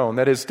 and a throne.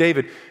 That is,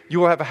 David, you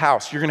will have a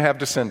house. You're going to have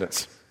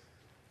descendants.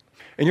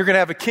 And you're going to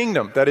have a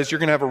kingdom. That is, you're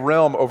going to have a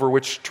realm over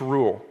which to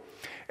rule.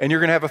 And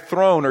you're going to have a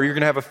throne, or you're going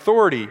to have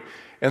authority.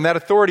 And that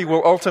authority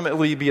will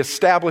ultimately be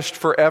established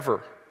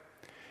forever.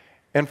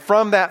 And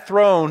from that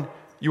throne,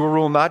 you will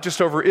rule not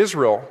just over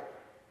Israel,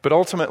 but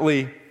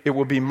ultimately it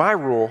will be my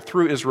rule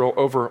through Israel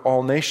over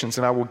all nations,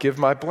 and I will give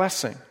my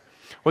blessing.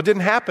 Well, it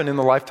didn't happen in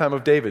the lifetime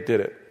of David, did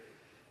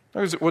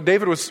it? Well,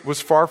 David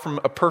was far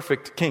from a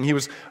perfect king. He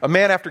was a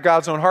man after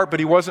God's own heart, but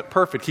he wasn't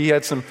perfect. He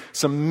had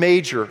some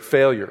major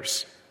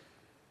failures.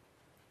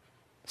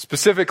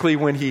 Specifically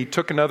when he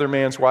took another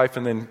man's wife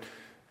and then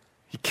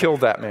he killed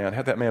that man,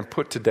 had that man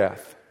put to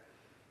death.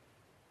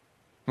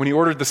 When he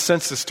ordered the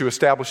census to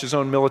establish his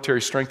own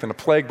military strength and a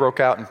plague broke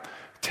out and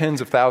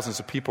tens of thousands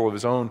of people of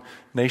his own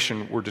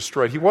nation were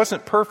destroyed. He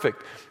wasn't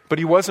perfect, but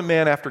he was a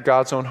man after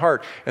God's own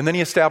heart. And then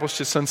he established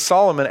his son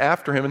Solomon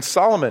after him. And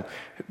Solomon,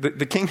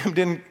 the kingdom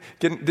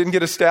didn't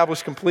get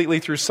established completely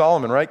through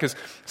Solomon, right? Because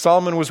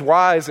Solomon was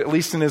wise, at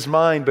least in his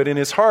mind, but in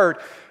his heart,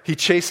 he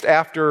chased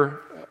after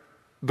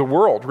the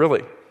world,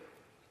 really.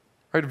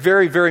 Right?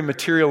 Very, very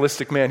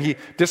materialistic man. He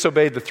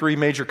disobeyed the 3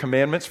 major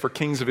commandments for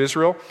kings of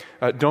Israel.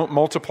 Don't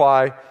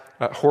multiply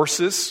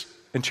horses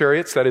and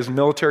chariots, that is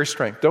military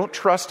strength. Don't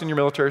trust in your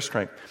military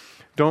strength.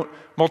 Don't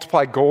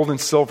multiply gold and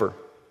silver.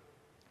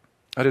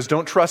 That is,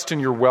 don't trust in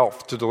your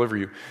wealth to deliver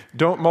you.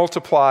 Don't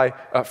multiply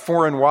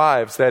foreign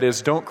wives. That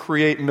is, don't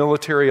create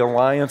military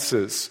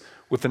alliances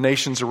with the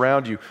nations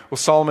around you. Well,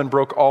 Solomon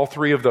broke all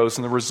 3 of those,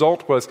 and the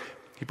result was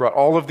he brought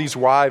all of these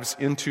wives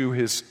into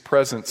his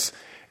presence,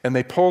 and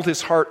they pulled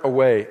his heart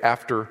away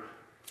after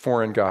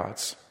foreign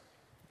gods.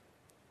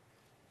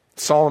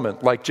 Solomon,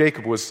 like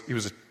Jacob, he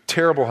was a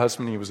terrible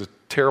husband. He was a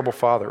terrible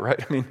father,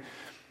 right? I mean,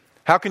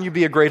 how can you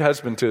be a great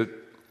husband to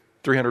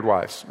 300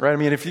 wives, right? I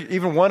mean, if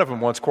even one of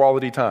them wants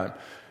quality time.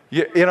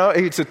 You know,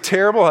 it's a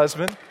terrible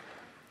husband.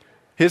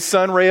 His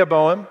son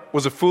Rehoboam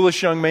was a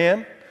foolish young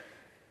man.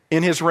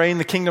 In his reign,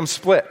 the kingdom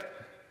split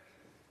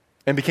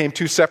and became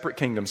 2 separate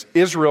kingdoms.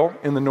 Israel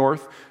in the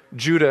north,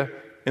 Judah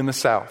in the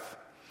south.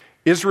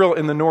 Israel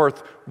in the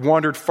north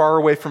wandered far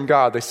away from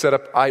God. They set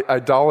up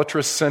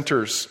idolatrous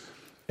centers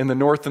in the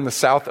north and the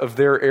south of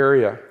their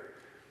area.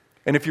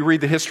 And if you read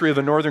the history of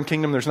the northern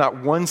kingdom, there's not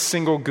one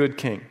single good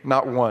king,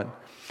 not one.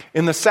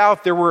 In the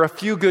south, there were a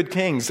few good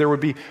kings. There would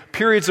be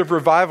periods of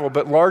revival,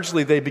 but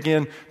largely they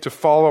began to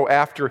follow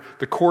after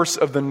the course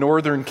of the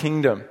northern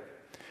kingdom.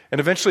 And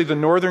eventually the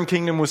northern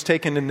kingdom was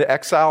taken into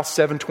exile,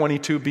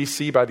 722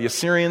 BC, by the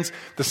Assyrians.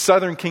 The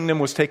southern kingdom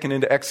was taken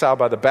into exile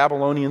by the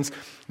Babylonians.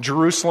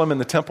 Jerusalem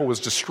and the temple was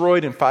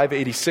destroyed in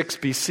 586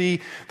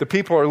 BC. The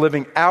people are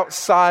living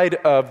outside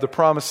of the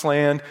promised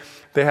land.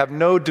 They have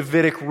no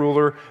Davidic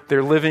ruler.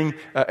 They're living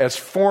as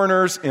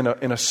foreigners in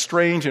a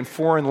strange and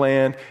foreign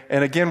land.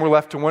 And again, we're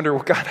left to wonder,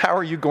 well, God, how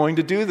are you going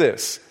to do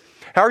this?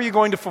 How are you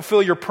going to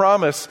fulfill your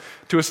promise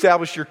to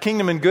establish your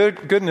kingdom and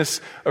goodness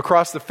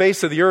across the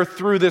face of the earth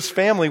through this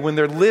family when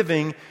they're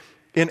living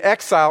in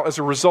exile as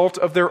a result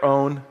of their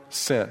own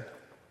sin?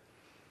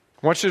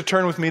 I want you to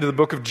turn with me to the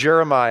book of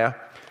Jeremiah,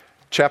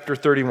 chapter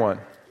 31.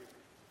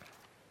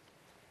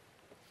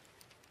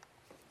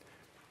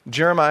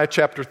 Jeremiah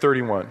chapter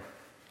 31.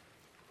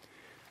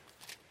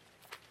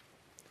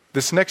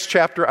 This next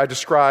chapter I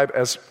describe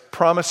as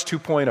Promise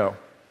 2.0.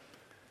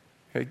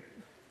 Okay?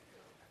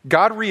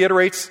 God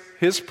reiterates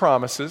his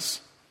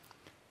promises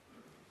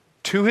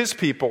to his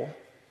people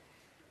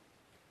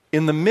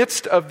in the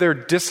midst of their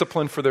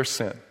discipline for their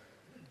sin.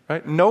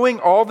 Right?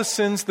 Knowing all the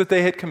sins that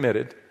they had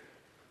committed,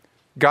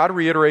 God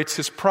reiterates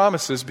his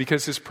promises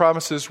because his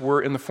promises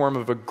were in the form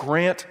of a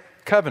grant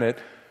covenant.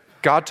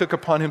 God took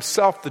upon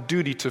himself the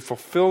duty to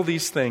fulfill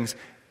these things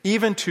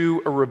even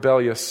to a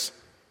rebellious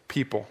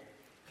people.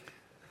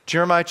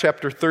 Jeremiah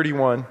chapter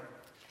 31,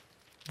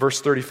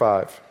 verse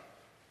 35.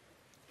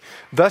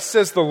 Thus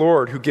says the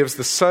Lord, who gives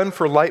the sun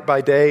for light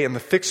by day and the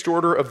fixed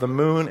order of the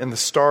moon and the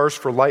stars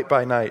for light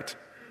by night,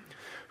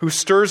 who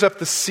stirs up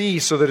the sea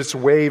so that its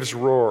waves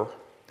roar.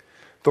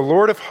 The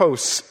Lord of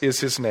hosts is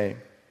his name.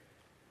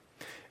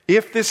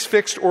 If this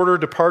fixed order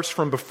departs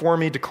from before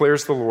me,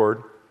 declares the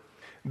Lord,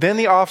 then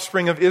the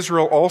offspring of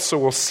Israel also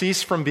will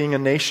cease from being a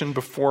nation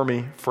before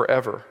me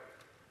forever.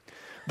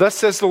 Thus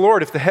says the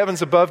Lord, if the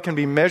heavens above can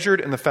be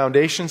measured and the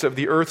foundations of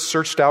the earth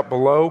searched out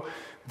below,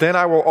 then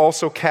I will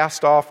also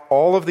cast off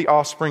all of the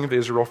offspring of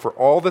Israel for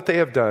all that they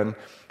have done,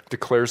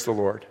 declares the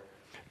Lord.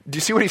 Do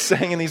you see what he's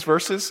saying in these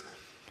verses?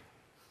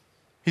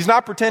 He's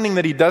not pretending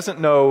that he doesn't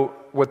know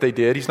what they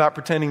did. He's not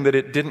pretending that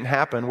it didn't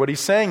happen. What he's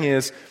saying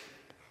is,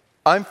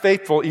 I'm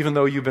faithful even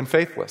though you've been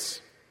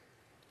faithless.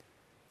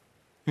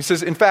 He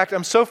says, in fact,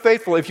 I'm so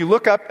faithful, if you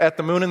look up at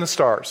the moon and the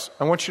stars,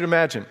 I want you to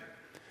imagine,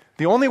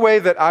 the only way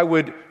that I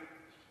would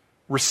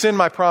rescind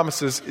my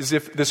promises is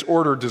if this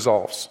order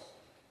dissolves.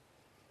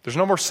 There's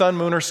no more sun,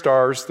 moon, or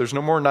stars. There's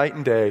no more night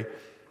and day.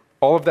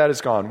 All of that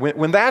is gone.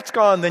 When that's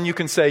gone, then you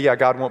can say, yeah,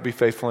 God won't be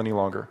faithful any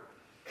longer.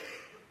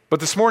 But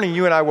this morning,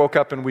 you and I woke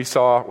up and we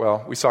saw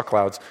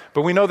clouds.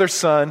 But we know there's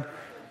sun,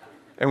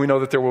 and we know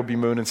that there will be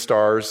moon and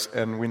stars,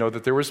 and we know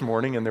that there was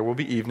morning and there will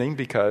be evening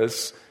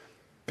because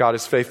God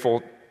is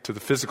faithful to the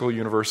physical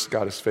universe.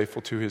 God is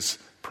faithful to his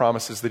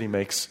promises that he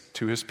makes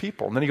to his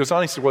people. And then he goes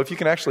on, he said, well, if you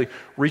can actually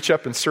reach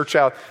up and search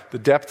out the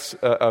depths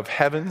of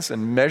heavens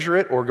and measure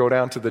it, or go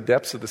down to the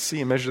depths of the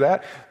sea and measure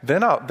that,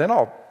 then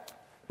I'll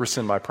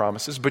rescind my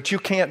promises. But you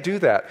can't do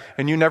that,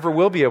 and you never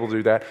will be able to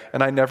do that,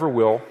 and I never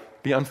will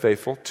be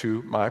unfaithful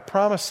to my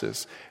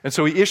promises. And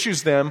so he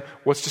issues them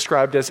what's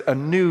described as a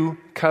new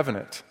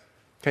covenant,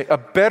 okay, a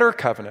better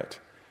covenant.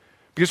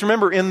 Because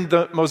remember, in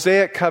the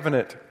Mosaic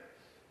covenant,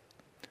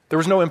 there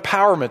was no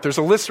empowerment. There's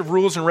a list of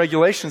rules and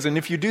regulations, and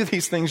if you do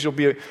these things, you'll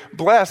be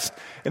blessed,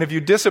 and if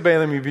you disobey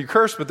them, you'll be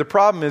cursed. But the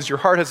problem is your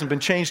heart hasn't been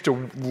changed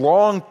to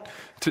long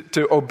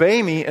to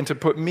obey me and to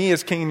put me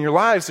as king in your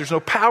lives. There's no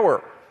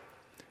power.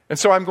 And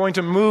so I'm going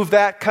to move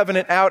that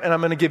covenant out, and I'm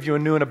going to give you a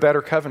new and a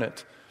better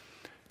covenant.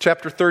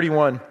 Chapter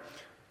 31,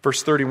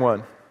 verse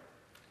 31.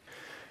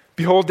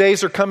 Behold,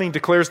 days are coming,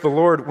 declares the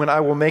Lord, when I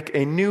will make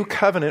a new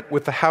covenant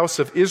with the house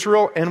of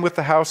Israel and with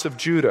the house of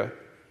Judah.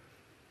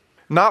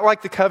 Not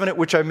like the covenant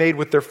which I made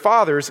with their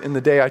fathers in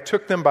the day I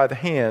took them by the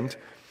hand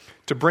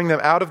to bring them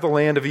out of the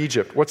land of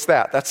Egypt. What's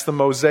that? That's the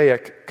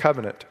Mosaic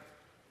covenant.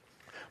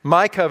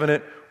 My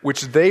covenant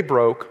which they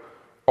broke,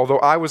 although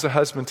I was a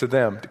husband to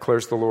them,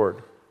 declares the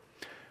Lord.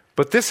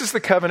 But this is the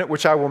covenant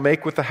which I will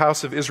make with the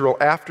house of Israel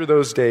after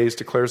those days,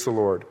 declares the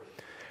Lord.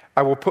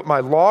 I will put my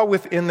law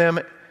within them,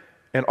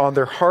 and on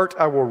their heart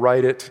I will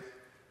write it,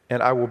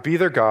 and I will be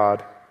their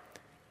God,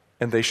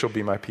 and they shall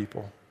be my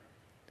people.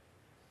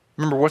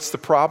 Remember, what's the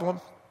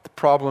problem? The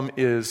problem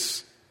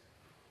is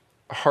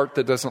a heart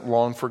that doesn't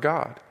long for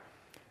God.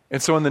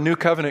 And so in the new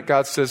covenant,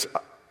 God says,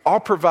 I'll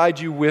provide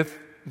you with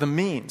the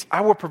means.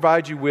 I will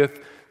provide you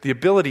with the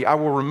ability. I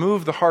will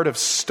remove the heart of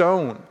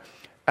stone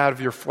out of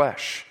your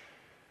flesh.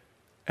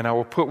 And I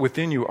will put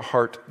within you a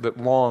heart that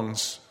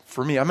longs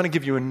for me. I'm going to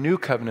give you a new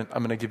covenant.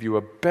 I'm going to give you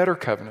a better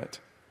covenant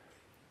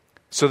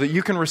so that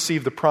you can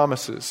receive the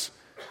promises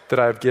that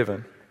I have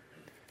given.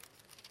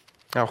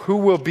 Now, who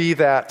will be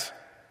that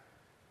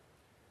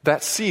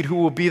seed? Who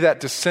will be that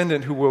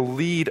descendant who will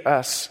lead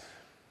us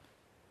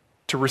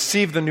to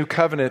receive the new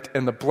covenant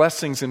and the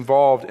blessings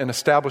involved and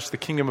establish the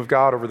kingdom of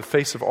God over the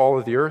face of all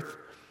of the earth?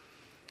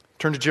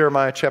 Turn to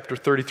Jeremiah chapter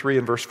 33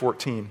 and verse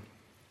 14.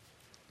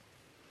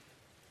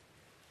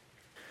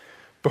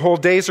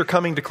 Behold, days are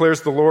coming,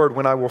 declares the Lord,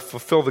 when I will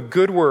fulfill the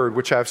good word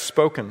which I have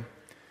spoken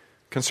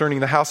concerning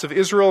the house of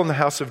Israel and the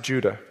house of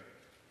Judah.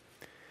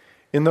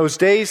 In those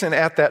days and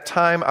at that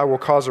time I will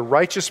cause a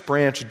righteous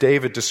branch,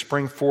 David, to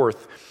spring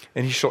forth,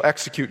 and he shall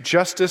execute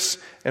justice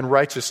and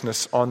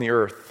righteousness on the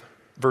earth.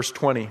 Verse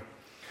 20.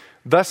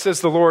 Thus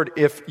says the Lord,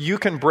 if you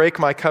can break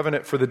my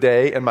covenant for the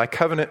day and my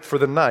covenant for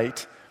the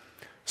night,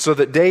 so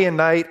that day and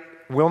night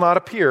will not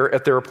appear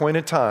at their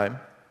appointed time,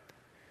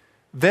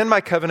 then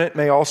my covenant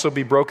may also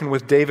be broken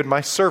with David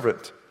my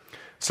servant,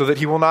 so that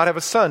he will not have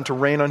a son to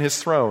reign on his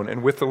throne,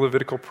 and with the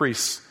Levitical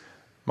priests,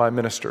 my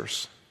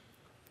ministers.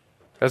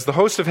 As the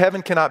host of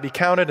heaven cannot be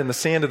counted and the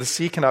sand of the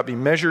sea cannot be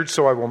measured,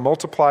 so I will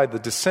multiply the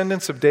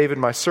descendants of David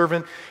my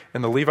servant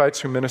and the Levites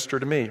who minister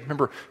to me.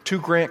 Remember,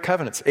 two grant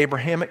covenants,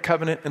 Abrahamic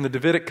covenant and the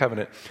Davidic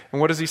covenant. And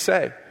what does he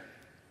say?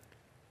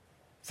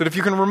 That if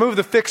you can remove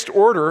the fixed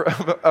order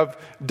of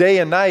day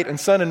and night and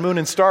sun and moon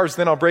and stars,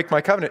 then I'll break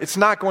my covenant. It's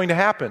not going to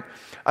happen.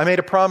 I made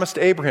a promise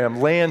to Abraham,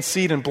 land,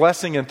 seed, and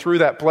blessing, and through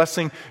that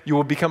blessing, you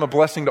will become a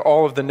blessing to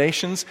all of the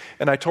nations.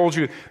 And I told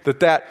you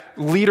that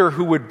leader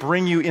who would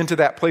bring you into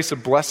that place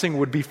of blessing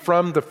would be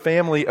from the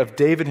family of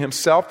David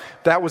himself.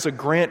 That was a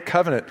grant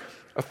covenant,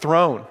 a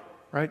throne,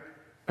 right?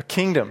 A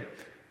kingdom,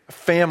 a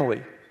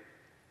family.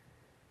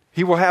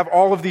 He will have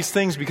all of these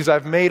things because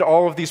I've made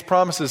all of these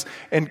promises.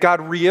 And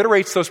God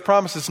reiterates those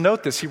promises.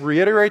 Note this, he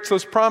reiterates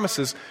those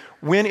promises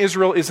when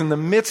Israel is in the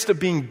midst of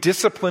being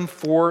disciplined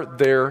for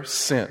their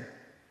sin.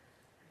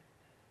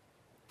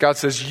 God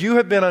says, you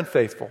have been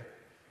unfaithful,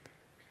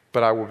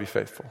 but I will be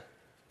faithful.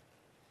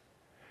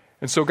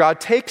 And so God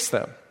takes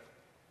them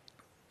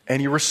and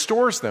he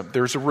restores them.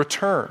 There's a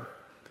return.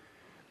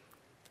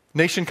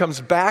 Nation comes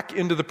back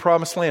into the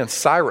promised land.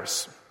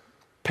 Cyrus,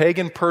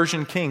 pagan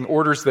Persian king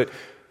orders that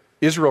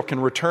Israel can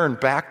return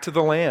back to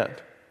the land.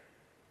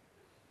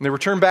 And they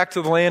return back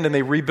to the land and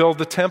they rebuild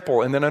the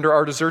temple. And then under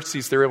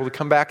Artaxerxes, they're able to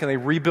come back and they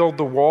rebuild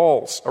the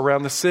walls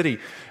around the city.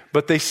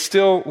 But they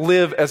still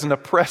live as an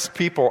oppressed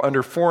people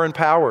under foreign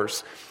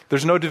powers.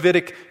 There's no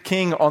Davidic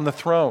king on the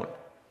throne.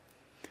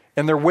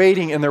 And they're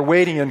waiting,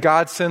 and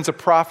God sends a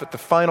prophet, the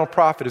final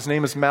prophet. His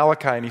name is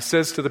Malachi, and he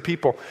says to the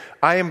people,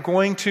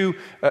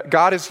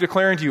 God is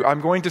declaring to you, I'm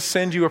going to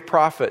send you a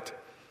prophet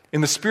in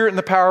the spirit and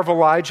the power of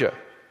Elijah.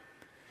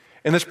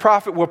 And this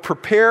prophet will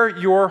prepare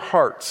your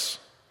hearts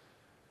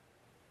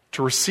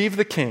to receive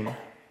the king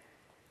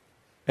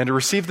and to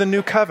receive the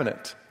new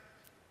covenant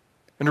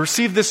and to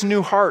receive this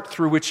new heart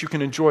through which you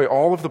can enjoy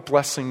all of the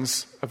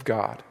blessings of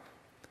God.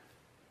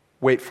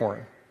 Wait for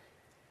him.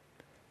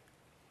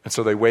 And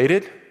so they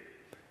waited,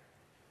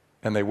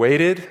 and they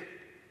waited,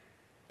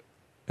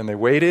 and they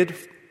waited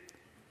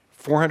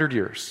 400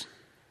 years,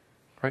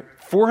 right?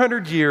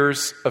 400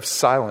 years of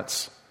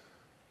silence.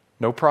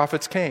 No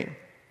prophets came.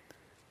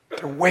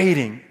 They're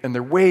waiting, and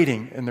they're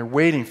waiting, and they're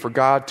waiting for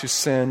God to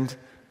send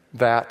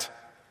that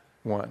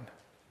one.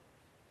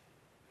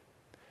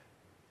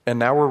 And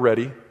now we're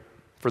ready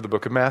for the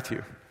book of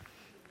Matthew.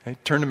 Okay?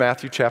 Turn to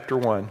Matthew chapter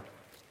 1,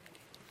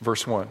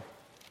 verse 1.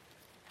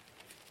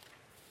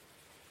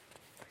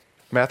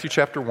 Matthew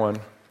chapter 1,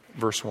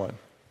 verse 1.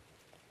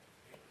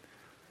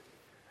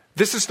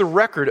 This is the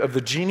record of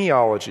the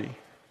genealogy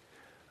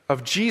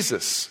of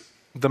Jesus,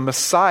 the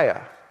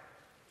Messiah,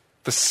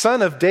 the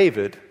son of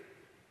David,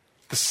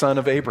 the son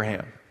of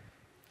Abraham.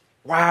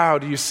 Wow,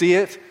 do you see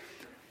it?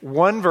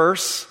 One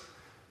verse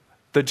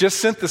that just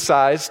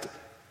synthesized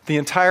the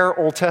entire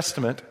Old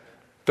Testament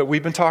that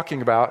we've been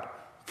talking about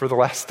for the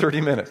last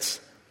 30 minutes.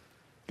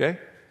 Okay?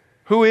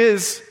 Who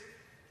is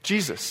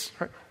Jesus?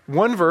 Right?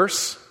 One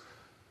verse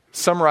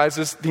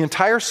summarizes the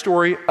entire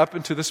story up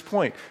until this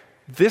point.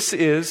 This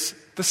is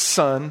the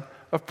Son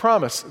of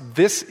Promise.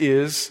 This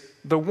is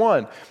the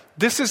one.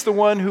 This is the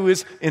one who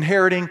is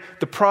inheriting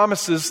the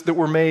promises that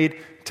were made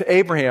to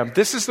Abraham.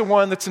 This is the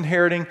one that's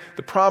inheriting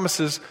the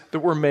promises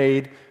that were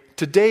made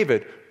to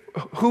David.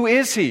 Who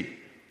is he?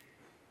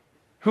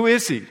 Who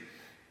is he?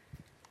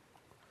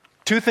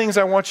 Two things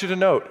I want you to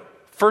note.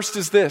 First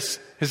is this.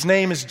 His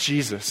name is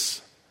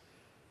Jesus.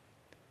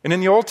 And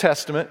in the Old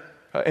Testament,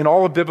 in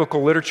all of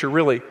biblical literature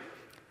really,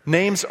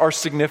 names are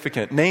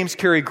significant. Names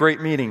carry great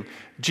meaning.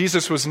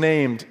 Jesus was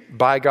named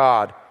by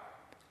God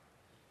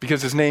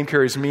because his name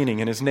carries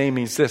meaning, and his name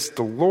means this: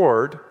 the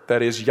Lord,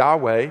 that is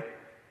Yahweh,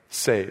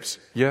 saves.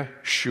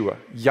 Yeshua.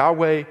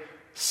 Yahweh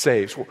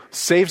saves. Well,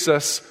 saves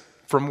us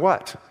from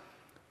what?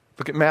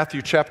 Look at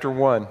Matthew chapter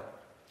 1,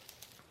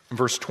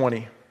 verse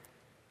 20.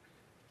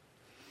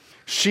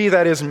 She,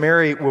 that is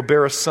Mary, will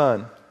bear a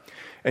son,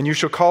 and you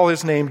shall call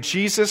his name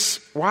Jesus.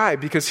 Why?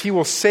 Because he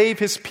will save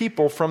his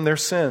people from their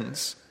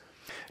sins.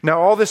 Now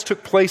all this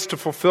took place to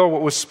fulfill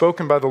what was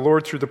spoken by the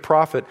Lord through the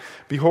prophet.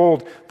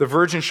 Behold, the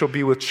virgin shall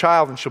be with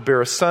child and shall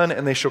bear a son,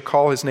 and they shall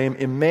call his name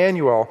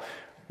Emmanuel,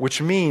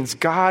 which means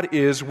God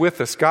is with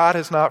us. God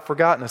has not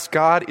forgotten us.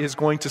 God is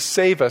going to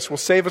save us. Will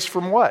save us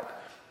from what?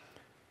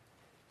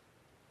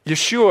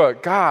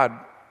 Yeshua, God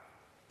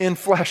in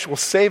flesh, will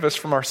save us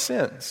from our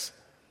sins.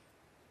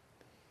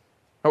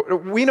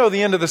 We know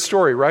the end of the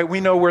story, right? We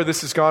know where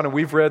this has gone, and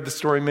we've read the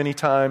story many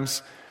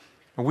times,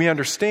 and we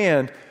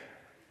understand.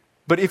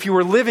 But if you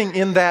were living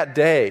in that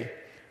day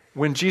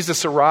when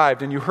Jesus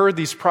arrived and you heard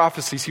these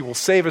prophecies, he will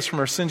save us from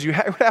our sins, you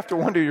would have to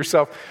wonder to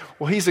yourself,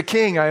 well, he's a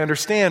king, I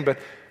understand, but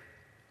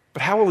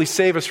how will he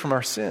save us from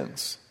our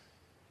sins?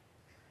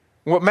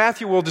 What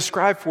Matthew will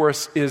describe for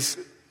us is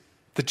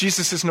that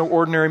Jesus is no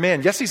ordinary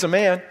man. Yes, he's a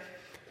man.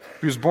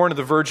 He was born of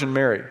the Virgin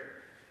Mary.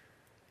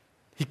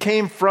 He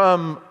came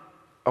from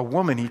a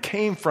woman. He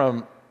came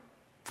from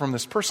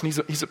this person.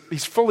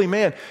 He's fully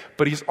man,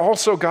 but he's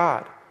also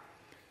God,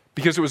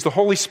 because it was the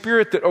Holy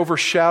Spirit that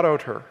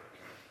overshadowed her.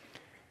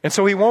 And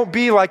so he won't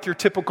be like your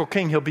typical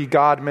king. He'll be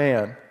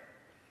God-man.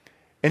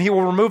 And he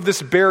will remove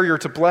this barrier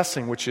to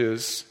blessing, which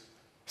is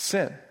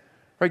sin.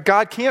 Right?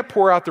 God can't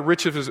pour out the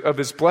riches of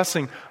his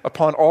blessing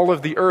upon all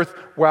of the earth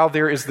while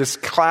there is this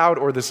cloud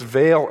or this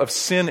veil of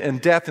sin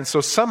and death. And so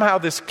somehow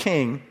this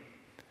king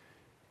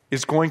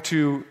is going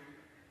to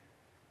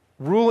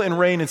rule and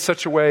reign in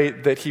such a way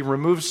that he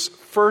removes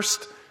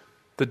first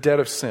the debt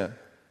of sin.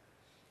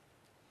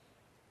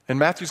 And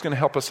Matthew's going to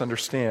help us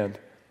understand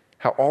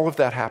how all of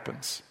that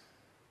happens.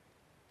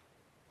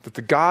 That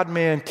the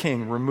God-man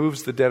king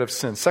removes the debt of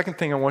sin. Second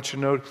thing I want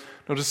you to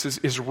notice is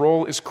his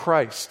role is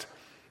Christ.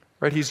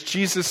 Right? He's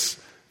Jesus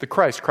the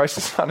Christ. Christ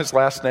is not his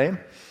last name.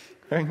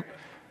 Right?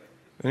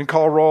 They didn't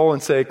call a roll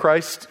and say,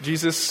 Christ,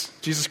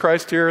 Jesus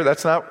Christ here.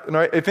 That's not,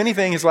 if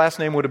anything, his last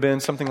name would have been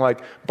something like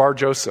Bar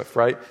Joseph,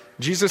 right?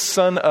 Jesus,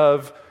 son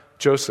of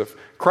Joseph.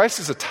 Christ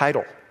is a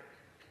title.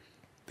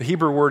 The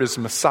Hebrew word is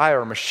Messiah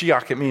or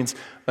Mashiach. It means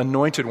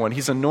anointed one.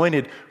 He's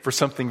anointed for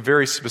something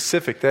very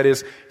specific. That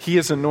is, he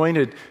is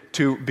anointed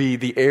to be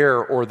the heir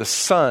or the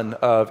son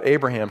of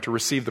Abraham, to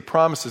receive the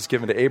promises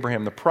given to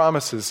Abraham, the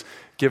promises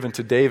given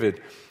to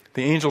David.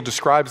 The angel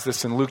describes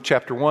this in Luke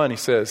chapter 1. He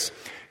says,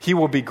 "He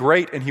will be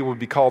great and he will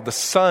be called the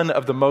Son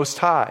of the Most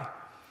High.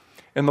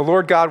 And the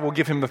Lord God will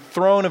give him the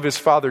throne of his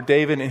father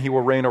David, and he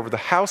will reign over the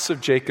house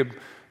of Jacob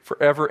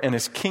forever, and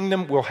his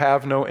kingdom will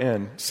have no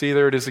end." See,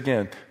 there it is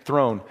again.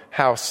 Throne,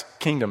 house,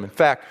 kingdom. In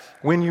fact,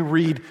 when you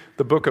read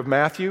the book of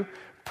Matthew,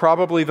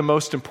 probably the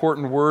most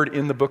important word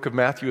in the book of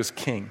Matthew is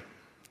king.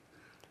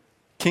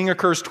 King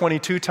occurs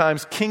 22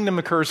 times. Kingdom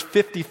occurs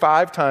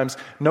 55 times.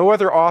 No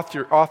other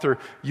author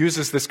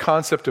uses this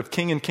concept of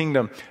king and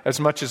kingdom as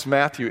much as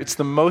Matthew. It's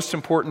the most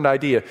important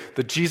idea,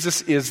 that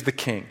Jesus is the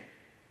king.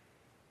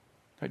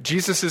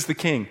 Jesus is the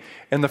king.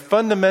 And the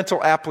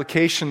fundamental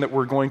application that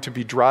we're going to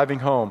be driving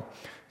home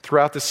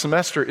throughout this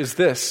semester is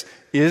this: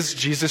 is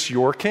Jesus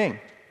your king?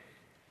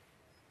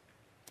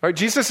 All right,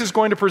 Jesus is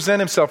going to present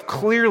himself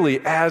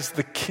clearly as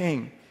the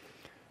king,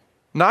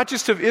 not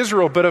just of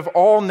Israel, but of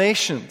all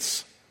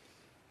nations,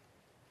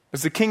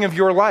 as the king of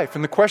your life.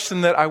 And the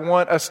question that I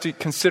want us to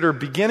consider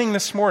beginning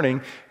this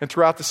morning and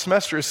throughout the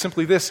semester is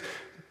simply this: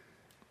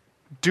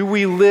 do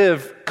we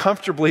live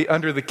comfortably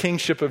under the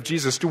kingship of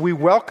Jesus? Do we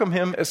welcome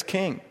him as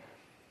king?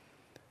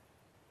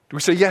 Do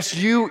we say, yes,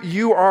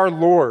 you are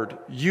Lord,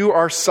 you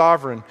are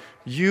sovereign,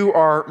 you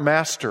are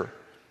master?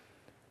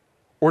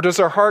 Or does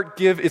our heart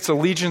give its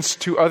allegiance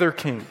to other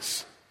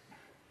kings?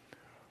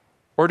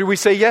 Or do we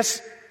say,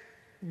 yes,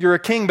 you're a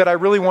king, but I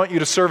really want you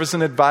to serve as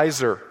an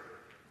advisor,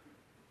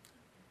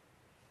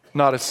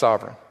 not as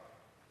sovereign?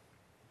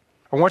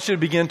 I want you to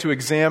begin to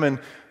examine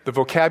the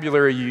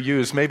vocabulary you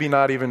use, maybe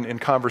not even in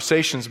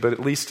conversations, but at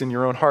least in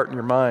your own heart and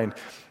your mind.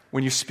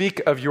 When you speak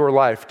of your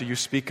life, do you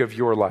speak of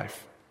your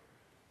life?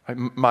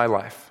 My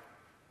life,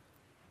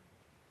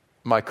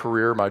 my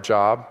career, my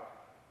job,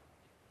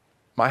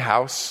 my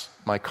house,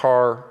 my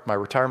car, my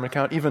retirement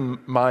account, even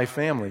my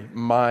family,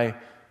 my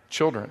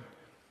children.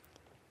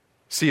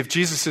 See, if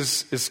Jesus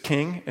is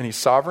king and he's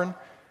sovereign,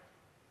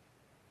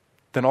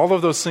 then all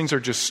of those things are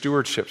just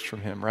stewardships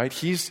from him, right?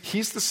 He's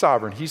the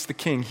sovereign, he's the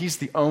king, he's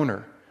the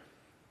owner.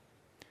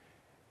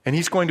 And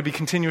he's going to be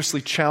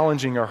continuously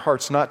challenging our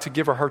hearts, not to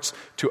give our hearts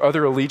to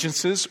other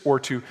allegiances or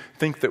to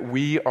think that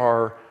we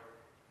are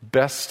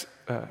best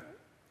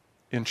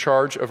in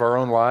charge of our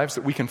own lives,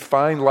 that we can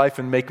find life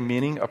and make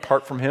meaning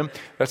apart from him.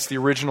 That's the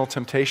original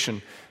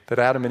temptation that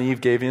Adam and Eve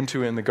gave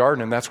into in the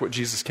garden, and that's what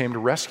Jesus came to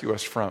rescue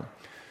us from.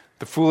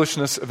 The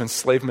foolishness of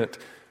enslavement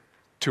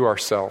to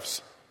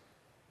ourselves.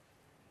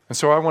 And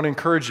so I want to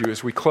encourage you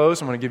as we close.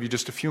 I'm going to give you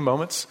just a few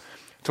moments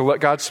to let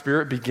God's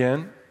Spirit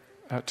begin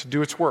to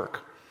do its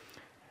work.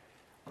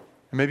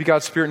 And maybe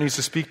God's Spirit needs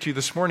to speak to you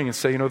this morning and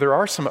say, there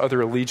are some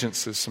other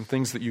allegiances, some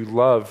things that you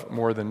love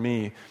more than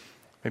me.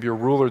 Maybe a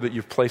ruler that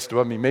you've placed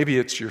above me. Maybe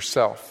it's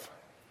yourself.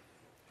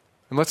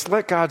 And let's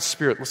let God's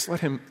Spirit, let's let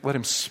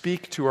him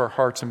speak to our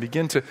hearts and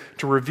begin to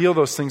reveal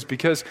those things,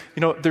 because,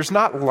 there's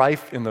not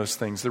life in those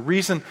things. The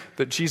reason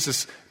that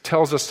Jesus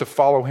tells us to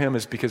follow him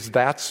is because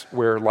that's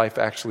where life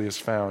actually is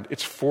found.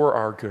 It's for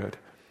our good.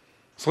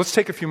 So let's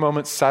take a few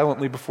moments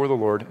silently before the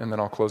Lord, and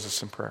then I'll close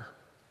us in prayer.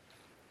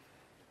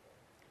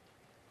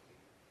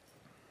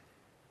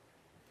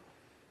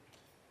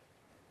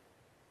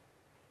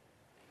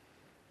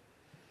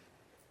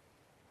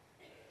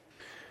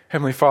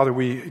 Heavenly Father,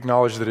 we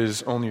acknowledge that it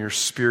is only your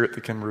Spirit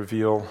that can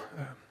reveal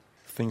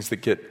things that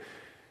get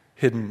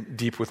hidden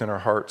deep within our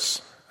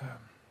hearts.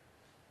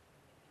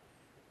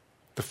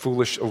 The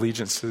foolish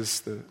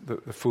allegiances,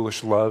 the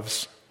foolish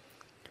loves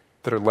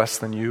that are less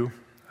than you.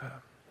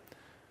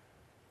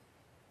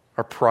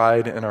 Our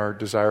pride and our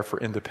desire for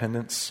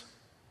independence,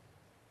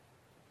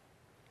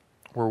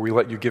 where we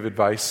let you give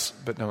advice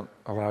but don't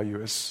allow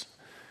you as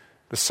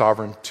the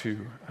sovereign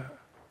to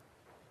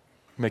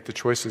make the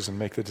choices and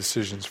make the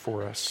decisions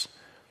for us.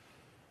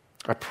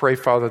 I pray,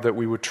 Father, that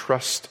we would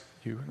trust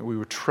you, that we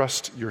would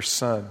trust your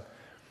Son,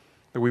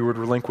 that we would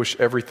relinquish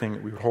everything,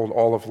 that we would hold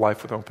all of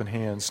life with open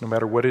hands, no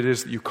matter what it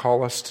is that you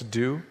call us to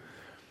do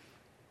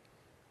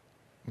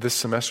this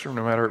semester,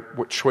 no matter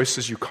what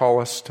choices you call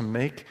us to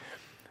make,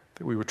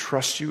 that we would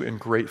trust you in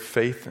great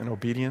faith and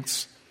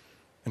obedience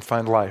and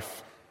find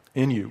life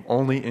in you,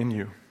 only in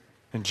you.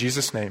 In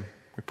Jesus' name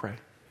we pray.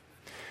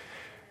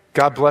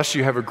 God bless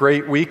you. Have a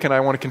great week, and I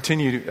want to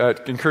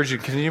encourage you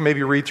to continue.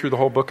 Maybe read through the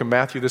whole book of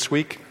Matthew this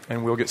week,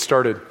 and we'll get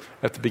started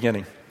at the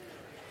beginning.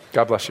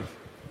 God bless you.